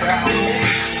me.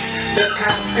 That's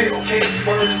how I feel, case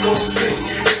words go sing.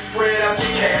 Spread out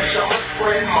your cash, I'ma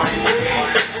spread my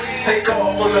wings. Take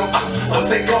off on them, I'll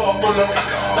take off on them,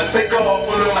 I'll take off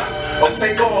on them, I'll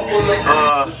take off on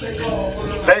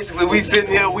them. Basically we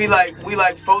sitting here, we like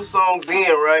 4 songs in,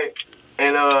 right?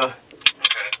 And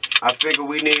I figure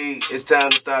it's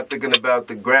time to start thinking about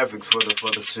the graphics for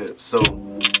the shit. So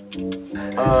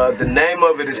the name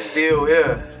of it is Still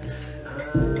Here.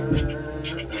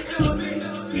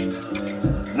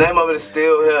 The name of it is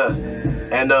Still Here.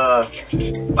 And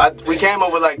we came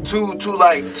up with like two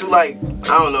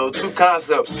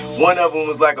concepts. One of them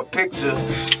was like a picture,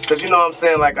 cause you know what I'm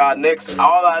saying, like all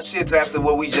our shits after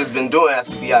what we just been doing has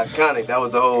to be iconic. That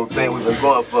was the whole thing we've been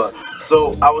going for.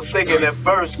 So I was thinking at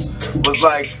first was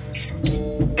like,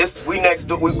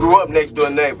 we grew up next door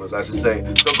neighbors, I should say.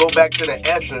 So go back to the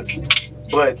essence,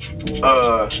 but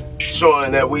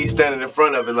showing that we standing in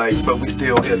front of it, like, but we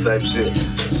still here type shit.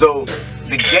 So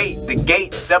the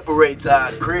gate separates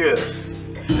our cribs.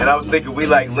 And I was thinking we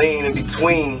like lean in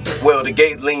between, well, the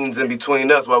gate leans in between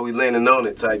us while we leaning on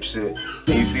it type shit.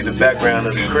 And you see the background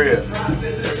of the crib.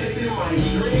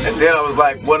 And then I was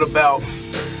like, what about,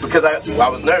 because I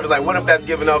was nervous, like what if that's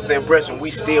giving off the impression we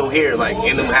still here, like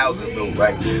in them houses though,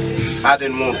 like I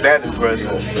didn't want that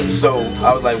impression. So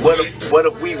I was like, what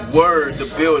if we were the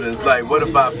buildings, like what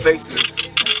if our faces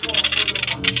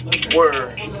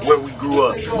were where we grew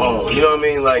up on, you know what I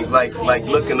mean, like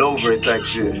looking over it type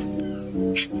shit.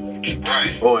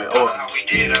 Right. Or how we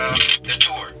did the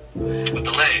tour with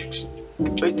the legs.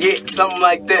 Yeah, something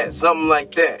like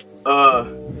that.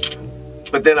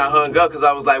 But then I hung up because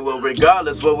I was like, well,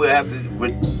 regardless, what we'll have to,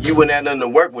 you wouldn't have nothing to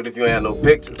work with if you ain't had no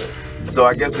pictures. So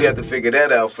I guess we had to figure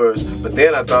that out first. But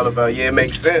then I thought about, yeah, it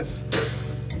makes sense.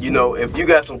 You know, if you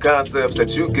got some concepts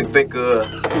that you can think of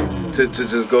to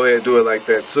just go ahead and do it like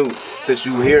that too, since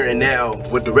you hearing now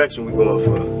what direction we going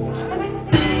for.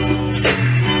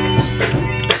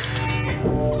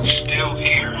 Still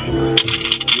here.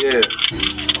 Yeah.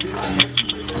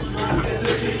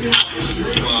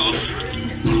 Well,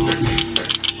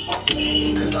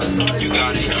 you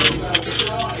got a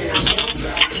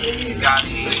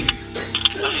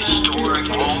historic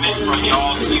moment from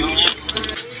y'all's union.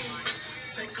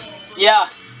 Yeah.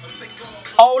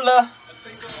 Ola.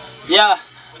 Yeah.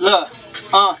 Look.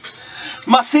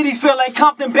 My city feel like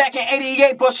Compton back in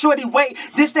 88, but shorty wait.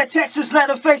 This that Texas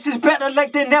letter face is better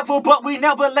late than never, but we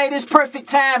never late. It's perfect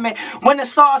timing. When the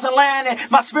stars are lining,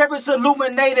 my spirit's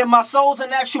illuminated, my soul's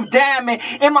an actual diamond.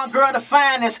 And my girl the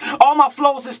finest, all my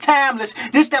flows is timeless.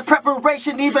 This that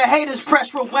preparation, even haters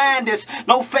press rewinders.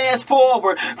 No fast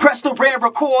forward, press the red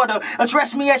recorder.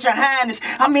 Address me as your highness.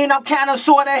 I mean, I'm kinda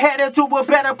sorta headed to a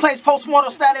better place.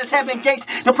 Postmortem status, heaven gates.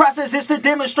 The process is to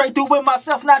demonstrate, do it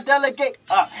myself, not delegate.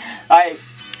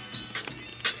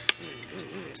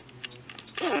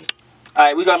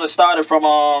 Alright, we're gonna start it from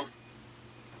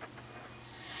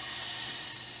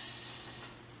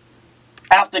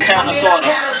after counter sorta.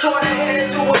 The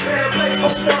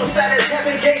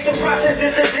process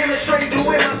is to demonstrate, do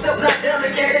it myself, not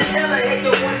delegate. Tell I hate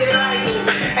the one that I am.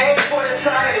 Aim for the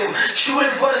title,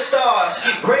 shooting for the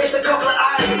stars. Raised a couple of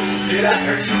items. Did I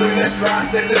hurt you in that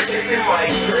process of chasing my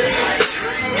dreams?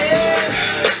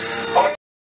 Yeah.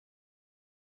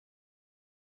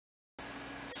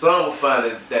 Some will find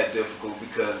it that difficult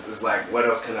because it's like, what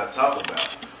else can I talk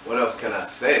about? What else can I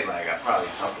say? Like, I probably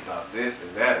talked about this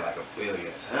and that like a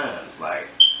billion times. Like,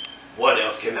 what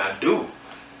else can I do?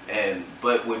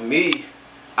 But with me,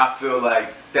 I feel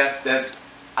like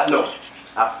I know,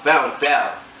 I found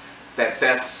out that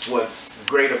that's what's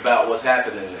great about what's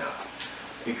happening now.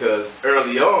 Because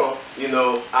early on, you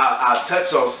know, I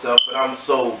touch on stuff, but I'm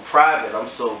so private, I'm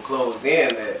so closed in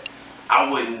that I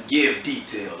wouldn't give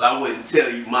details. I wouldn't tell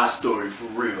you my story for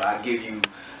real. I give you,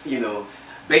 you know,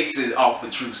 base it off a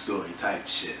true story type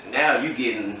shit. Now you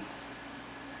getting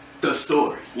the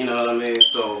story, you know what I mean?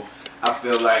 So I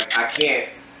feel like I can't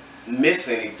miss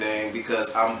anything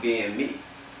because I'm being me.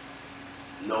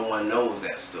 No one knows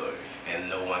that story and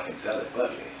no one can tell it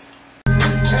but me.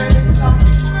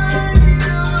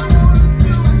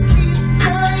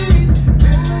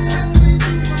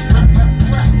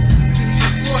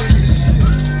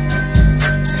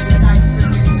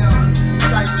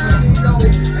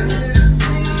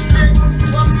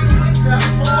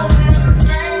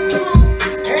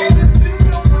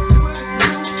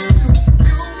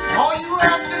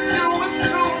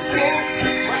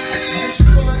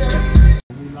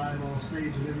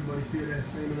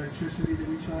 Electricity that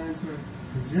we're trying to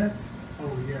project,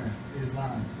 oh yeah, is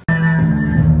live.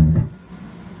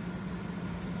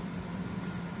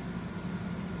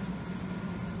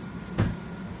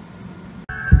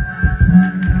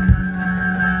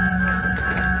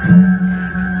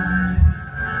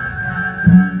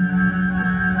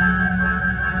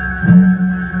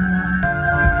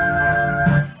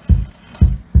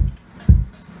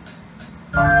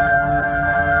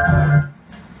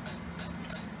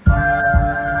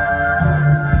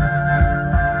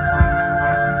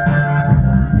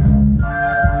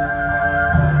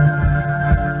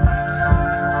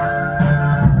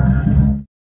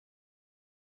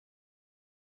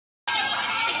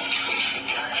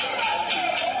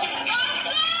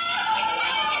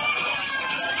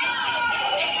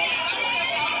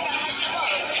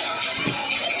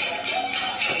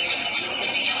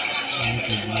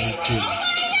 Oh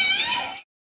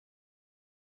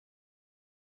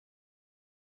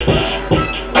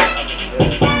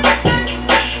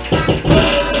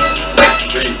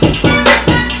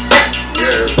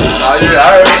yeah, I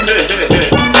heard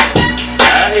it. I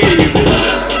hear you.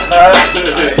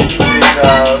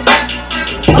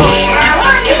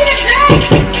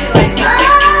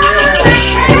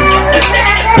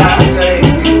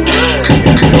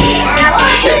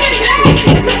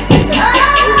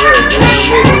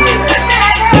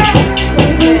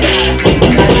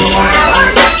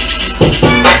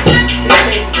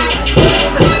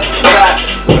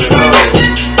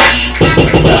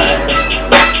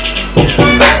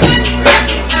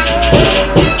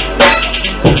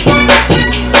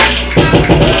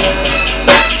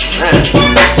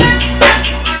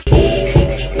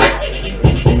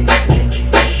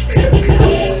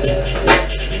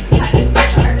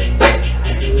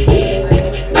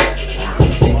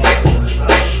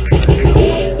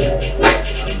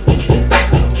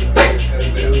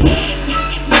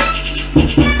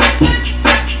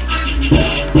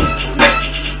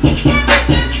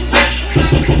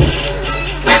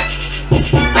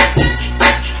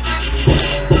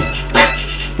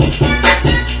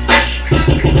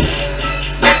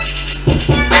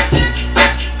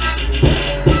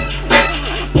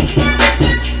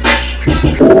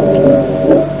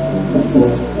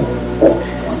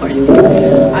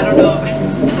 I don't know.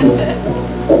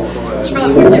 She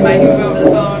probably wouldn't get my humor over the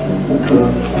phone.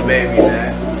 Maybe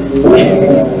not.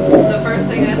 The first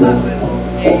thing I thought was,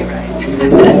 yeah, you're right.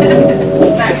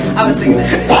 I was thinking that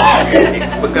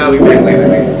too. But God, we back later,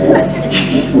 man.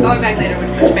 Going back later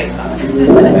with your face on.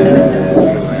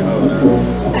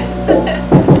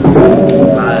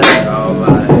 Lies, all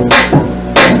lies.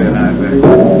 Then I think.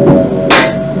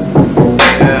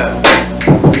 Yeah.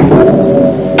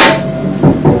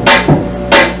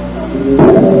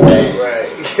 Right.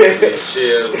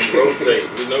 Chill, rotate.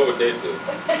 We know what they do.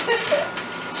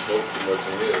 Smoke too much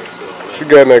in here. So What you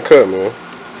got in that cup, man?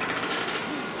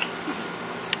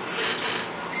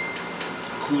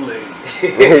 Kool-Aid.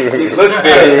 Look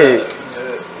good.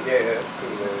 Yeah, that's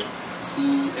Kool-Aid.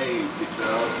 Kool-Aid, big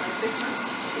dog. 6 months.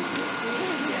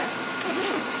 Yeah.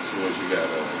 So what you got?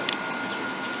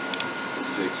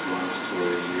 6 months to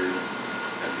a year.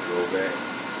 Have to go back.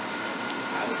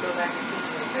 I would go back and see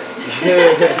if they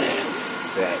could.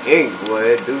 That ink, boy,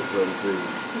 it do something to you.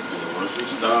 And once you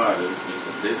start, it's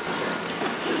a different.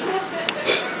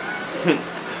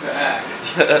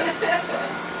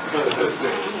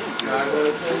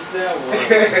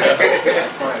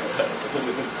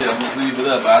 Yeah, I'm just leave it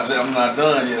up. I'm not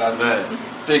done yet. I'm just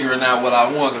figuring out what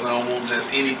I want because I don't want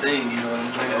just anything. You know what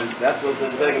I'm saying? That's what's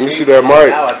been taking Let me me see so that mic.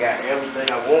 Now I got everything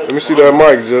I want. Let me see that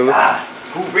mic, Jilla.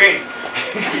 Who ready?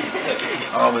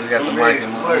 I always got the mic in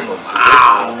my hand.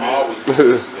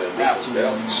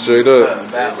 Straight up.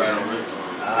 That's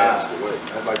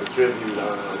like the tribute.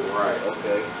 Right.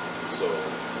 Okay. So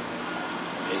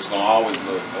it's gonna always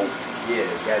look open. Yeah,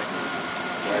 got to.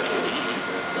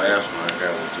 Last one I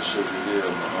got was the Sugar Hill,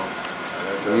 my uncle.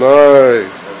 Nice.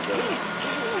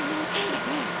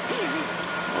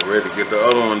 I'm ready to get the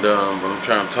other one done, but I'm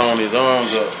trying to tone his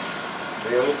arms up.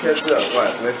 See, I'm gonna catch up.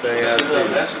 Watch, next thing I see.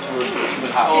 That shit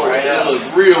look hot right now. It look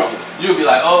real. You'll be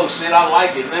like, oh shit, I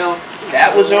like it now.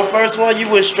 That was your first one? You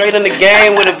went straight in the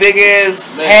game with a big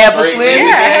ass half a slim?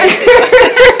 Yeah.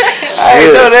 I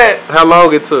didn't know that. How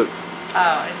long it took?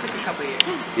 Oh, it took a couple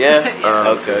years. Yeah?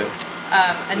 Yeah. Okay.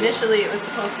 Initially, it was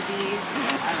supposed to be,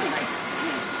 I don't know, like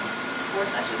 4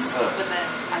 sessions, but then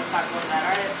I stopped going to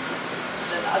that artist.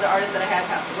 Then the other artist that I had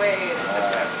passed away, and it took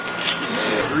forever.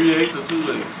 3/8 or 2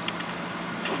 legs?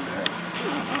 Okay.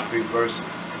 3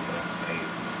 verses. 8.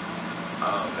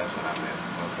 Oh, that's what I meant.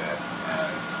 Okay.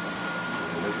 So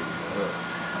listen to her.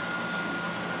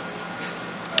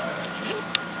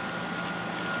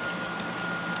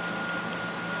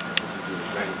 Since we do the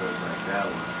second verse like that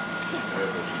one, the third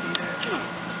verse would be that.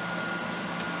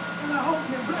 And I hope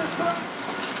you're blessed, huh?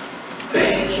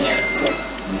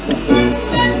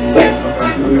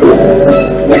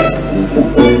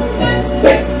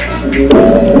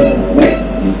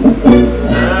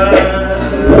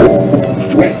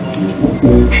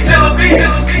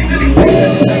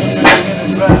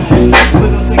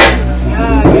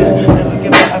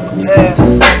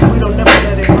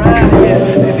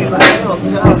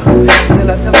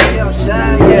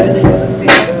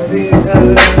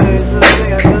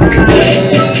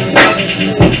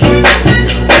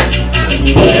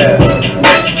 Yeah.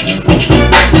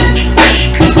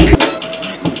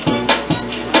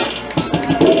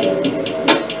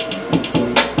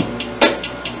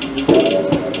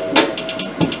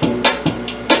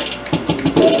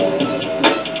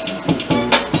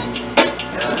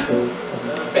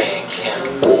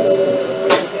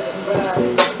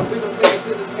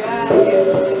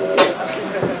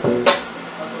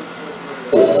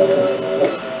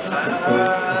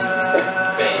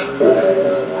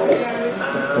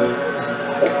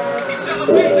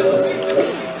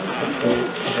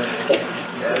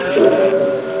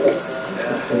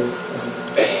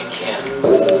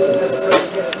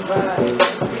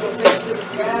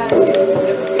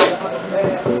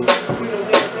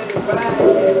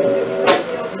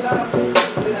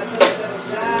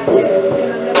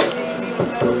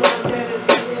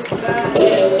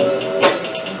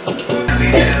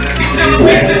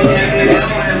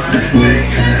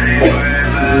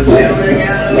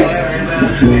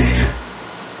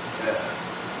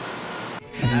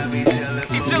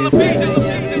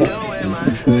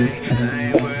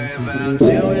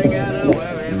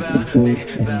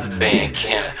 Band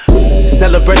Cannon.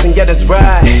 Celebration, yeah, that's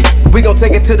right. We gon'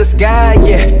 take it to the sky,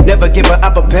 yeah. Never give her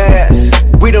up a pass.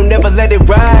 We don't never let it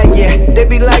ride, yeah. They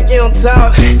be like, you don't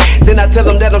talk. Then I tell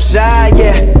them that I'm shy,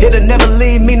 yeah. It'll never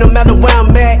leave me no matter where I'm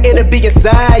at. It'll be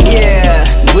inside, yeah.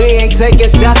 We ain't taking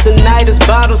shots tonight, it's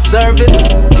bottle service.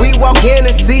 We walk in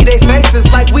and see they faces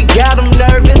like we got them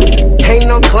nervous. Ain't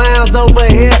no clowns over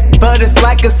here, but it's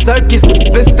like a circus.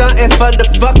 Been stunting for the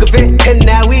fuck of it, and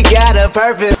now we got a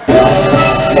purpose.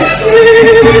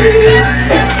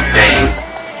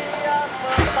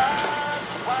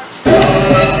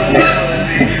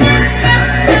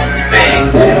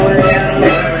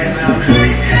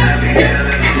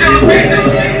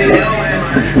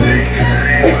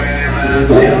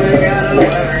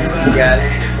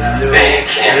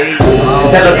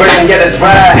 Celebration, yeah, that's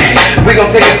right. We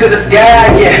gon' take it to the sky,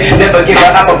 yeah. Never give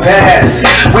her up a pass.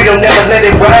 We don't never let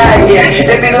it ride, yeah.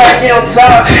 They be like, you don't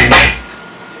talk.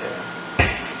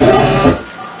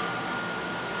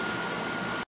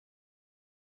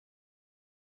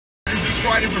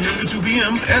 Friday from noon to 2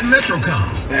 p.m. at Metrocom.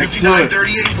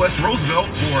 5938 West Roosevelt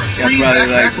for a free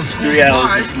backpack with school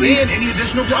supplies and any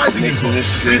additional prizing info.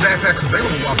 Free backpacks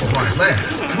available while supplies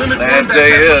last. Last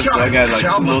day is, so I got like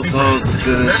 2 more songs to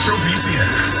finish. Metro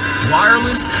PCS.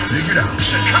 Wireless, figured out.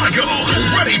 Chicago,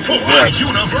 ready for a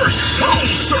universe soul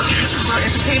circus.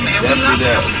 Entertainment, we love it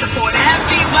and we support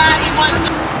everybody.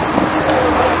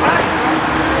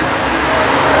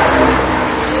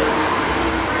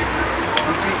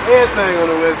 Everything on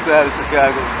the west side of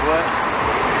Chicago, boy.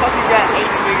 Fuck, you got 80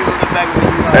 niggas in the back of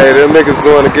you. Hey, them niggas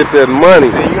going to get that money.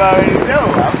 You already know.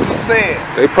 I'm just saying.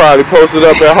 They probably posted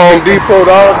up at Home Depot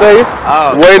all day,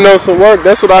 waiting on some work.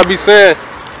 That's what I be saying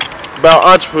about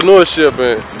entrepreneurship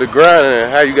and the grind and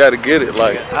how you got to get it.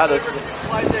 Like,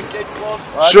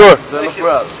 sure. No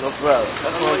problem, no problem.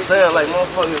 That's what I'm saying. Like,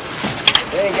 motherfuckers,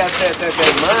 they ain't got that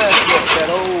mindset,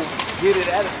 that whole get it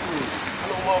attitude.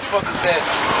 Motherfuckers that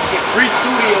get free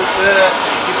studio time,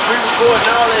 get free recording,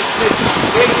 all that shit.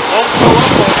 They won't show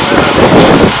up on time.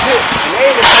 Shit. And they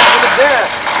ain't even knocking it down.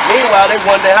 Meanwhile, they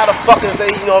wonder how the fuck is they,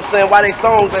 you know what I'm saying, why they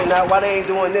songs ain't out, why they ain't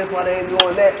doing this, why they ain't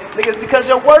doing that. Niggas, because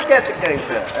your work ethic ain't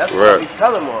there. That's what I be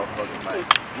telling motherfuckers. Like,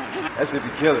 that shit be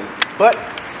killing me. But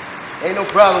ain't no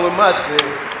problem with my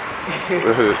team.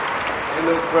 Ain't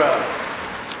no problem.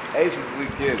 Aces, we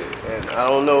get it. And I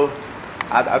don't know.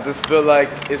 I just feel like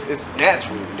it's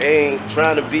natural. They ain't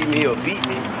trying to beat me or beat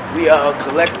me. We all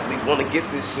collectively want to get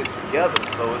this shit together.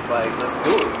 So it's like, let's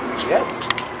do it together.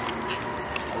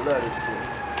 I love this shit.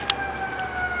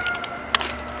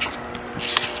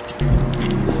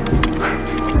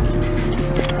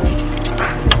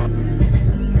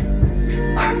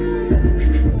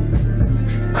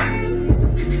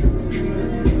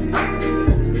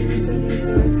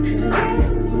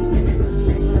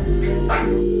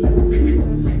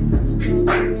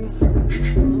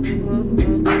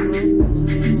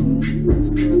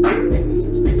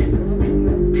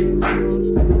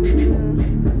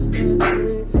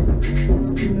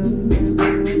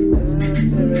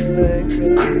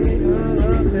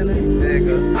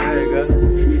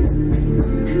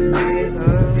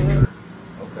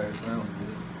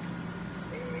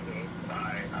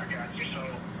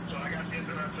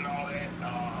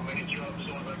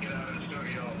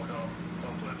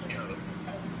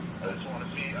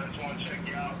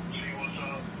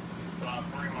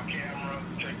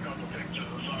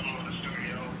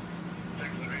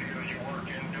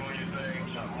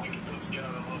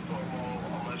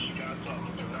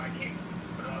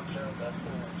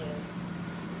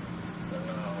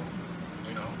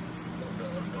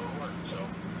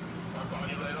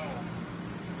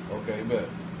 Okay, bet.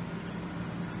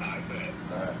 I bet.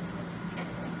 Alright.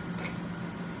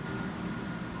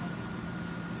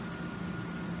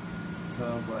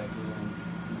 Sounds like do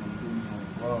me on the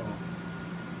blog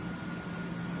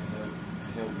and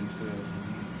help me sell some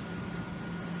beats.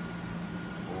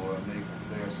 Or make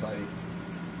their site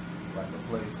like a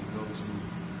place to go to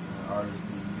when artists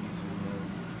need beats or whatever.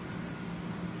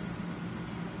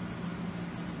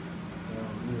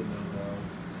 Sounds good though, dog. You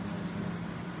know what I'm saying?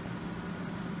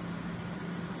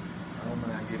 I don't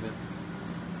mind giving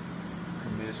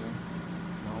commission.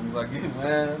 As long as I get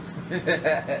mine.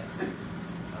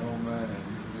 I don't mind.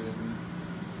 You feel me?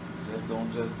 Just don't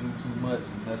just do too much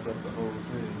and mess up the whole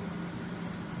city.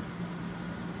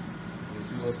 We'll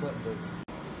see what's up though.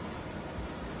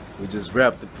 We just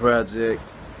wrapped the project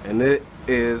and it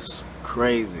is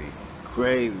crazy.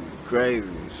 Crazy, crazy.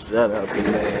 Shut up,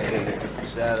 man.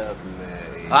 Shut up,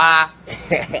 man. Ah!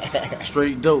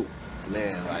 Straight dope.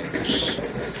 Man, like,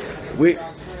 we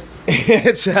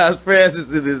Charles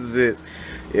Francis in this bitch.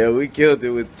 Yeah, we killed it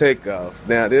with Takeoff.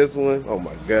 Now this one, oh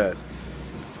my God.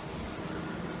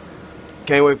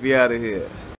 Can't wait for y'all to hear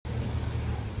it.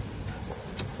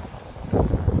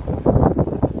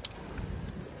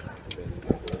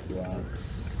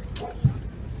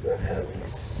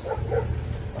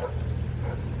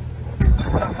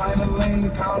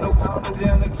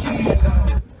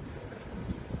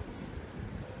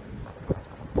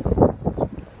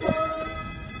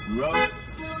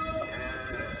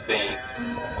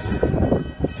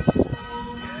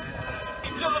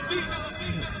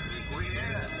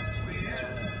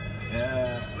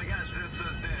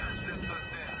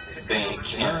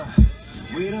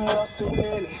 We done lost too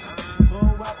many.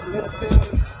 Pour out some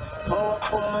Hennessy. Pour up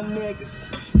for my niggas.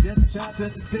 Just try to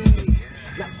succeed.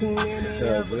 Not too many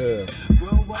of us.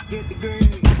 Grow up, get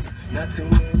degrees. Not too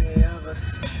many of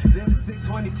us. Then it's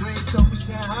 623, so we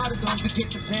shine harder so we get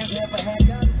the chance. Never had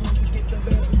guys, so we get the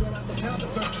best. We go out the powder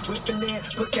first. Whip in there,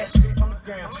 put that shit on the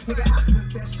ground. Nigga, I put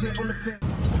that shit on the fence.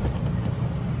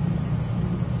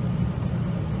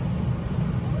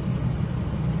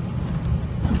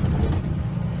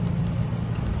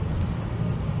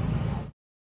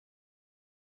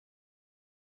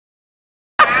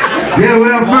 Yeah,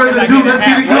 without further ado, let's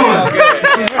get it going.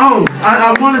 Oh,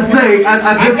 I want to say,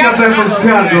 I just got back from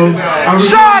Chicago.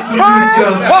 So I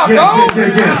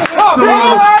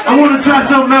want to try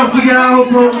something out for y'all,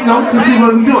 you know, to see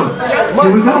what we're doing. Here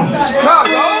we go.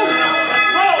 Chicago.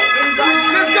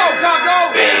 Let's go,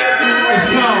 Chicago. It's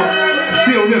called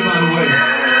Still Here, by the way.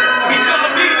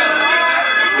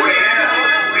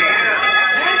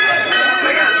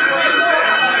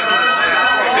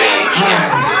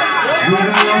 We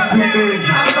done lost too many.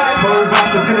 Whole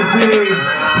box of Hennessy.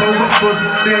 Pull up for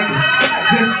some niggas.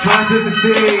 Just trying to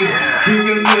succeed.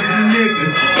 Drinking with the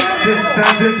niggas. Just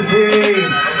sounded to be.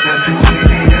 Not too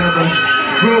many of us.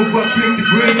 Grow up, get the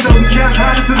green. So we shine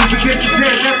hard until we get the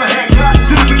dead. Never had clock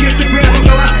till we get the grand. We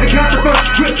go out and count the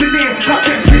first. Rip it in. Pop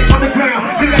that shit on the ground.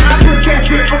 Nigga, I put that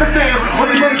shit on the fam.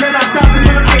 Only way that I stop is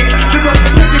when I'm dead. The most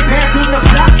second pass on the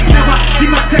block. Now I keep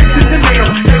my text in the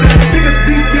mail. Niggas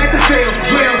be scared to fail.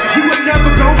 Well, you would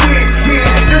never go win. Yeah,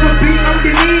 never be on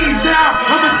your knees. Now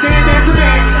I'ma stand as a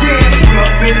man. Yeah,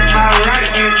 up in my right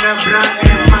and the block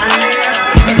in my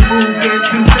left. You moving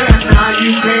too fast. Now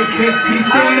you can't get these things.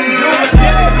 I've been doing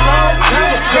this a long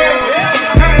time ago.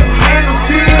 And I'm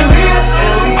still here.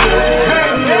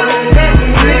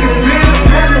 Niggas been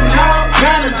selling all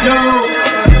kind of dough.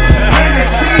 And they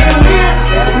still here.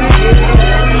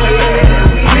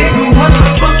 Nigga, what the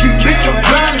fuck you think I'm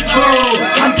grinding for?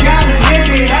 I gotta live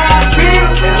it how I feel.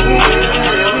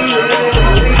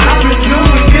 I've been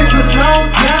doing this a long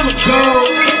time ago.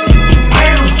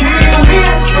 And I'm still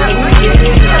here.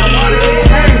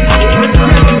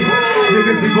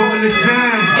 Niggas be going to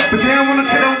shine, but they don't wanna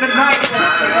put on the lights.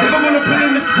 They don't wanna put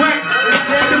in the sweat,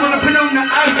 but they wanna put on the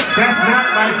ice. That's not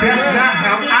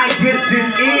how I get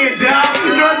it in, dog.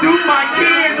 Nor do my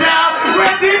kids, dog.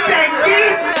 Where did they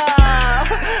get?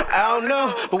 I don't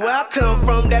know, but where I come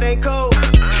from, that ain't cold.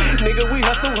 Nigga, we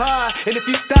hustle hard, and if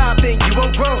you stop, then you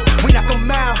won't grow. We knock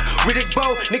 'em out, Riddick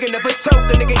Bowe. Nigga never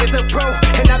choke, a nigga is a pro.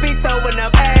 And I be throwing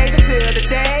up A's until the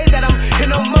day that I'm in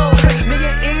no more. Me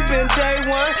and E been day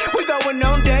one, we going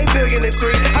on day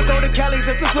 1,000,003. I go to Cali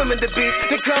just to swim in the beach,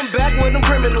 then come back where them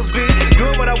criminals be.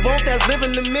 Doing what I want, that's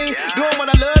living to me. Doing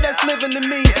what I love, that's living to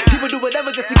me. People do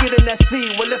whatever just to get in that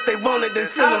seat. Well, if they want it, then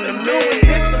send them to me.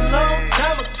 It's a long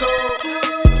time ago.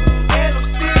 And I'm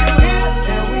still here.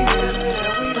 And we live it,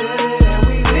 and we live it, and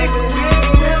we live it. Niggas been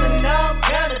selling all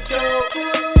kind of dope.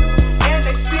 And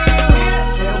they still here.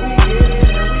 And we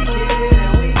get it,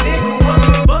 and we get it, and we get it. Nigga, what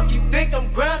the fuck you think I'm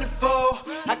grinding for?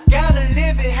 I gotta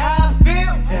live it how I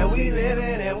feel. And we live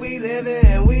it, and we live it,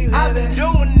 and we live it. I've been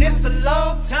doing this a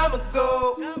long time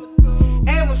ago.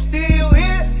 And we're still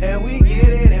here. And we get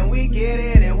it, and we get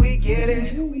it, and we get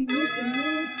it.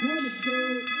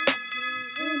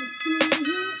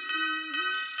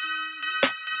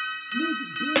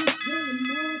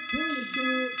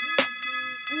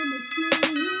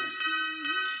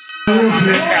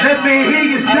 Let me hear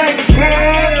you say,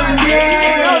 hell yeah.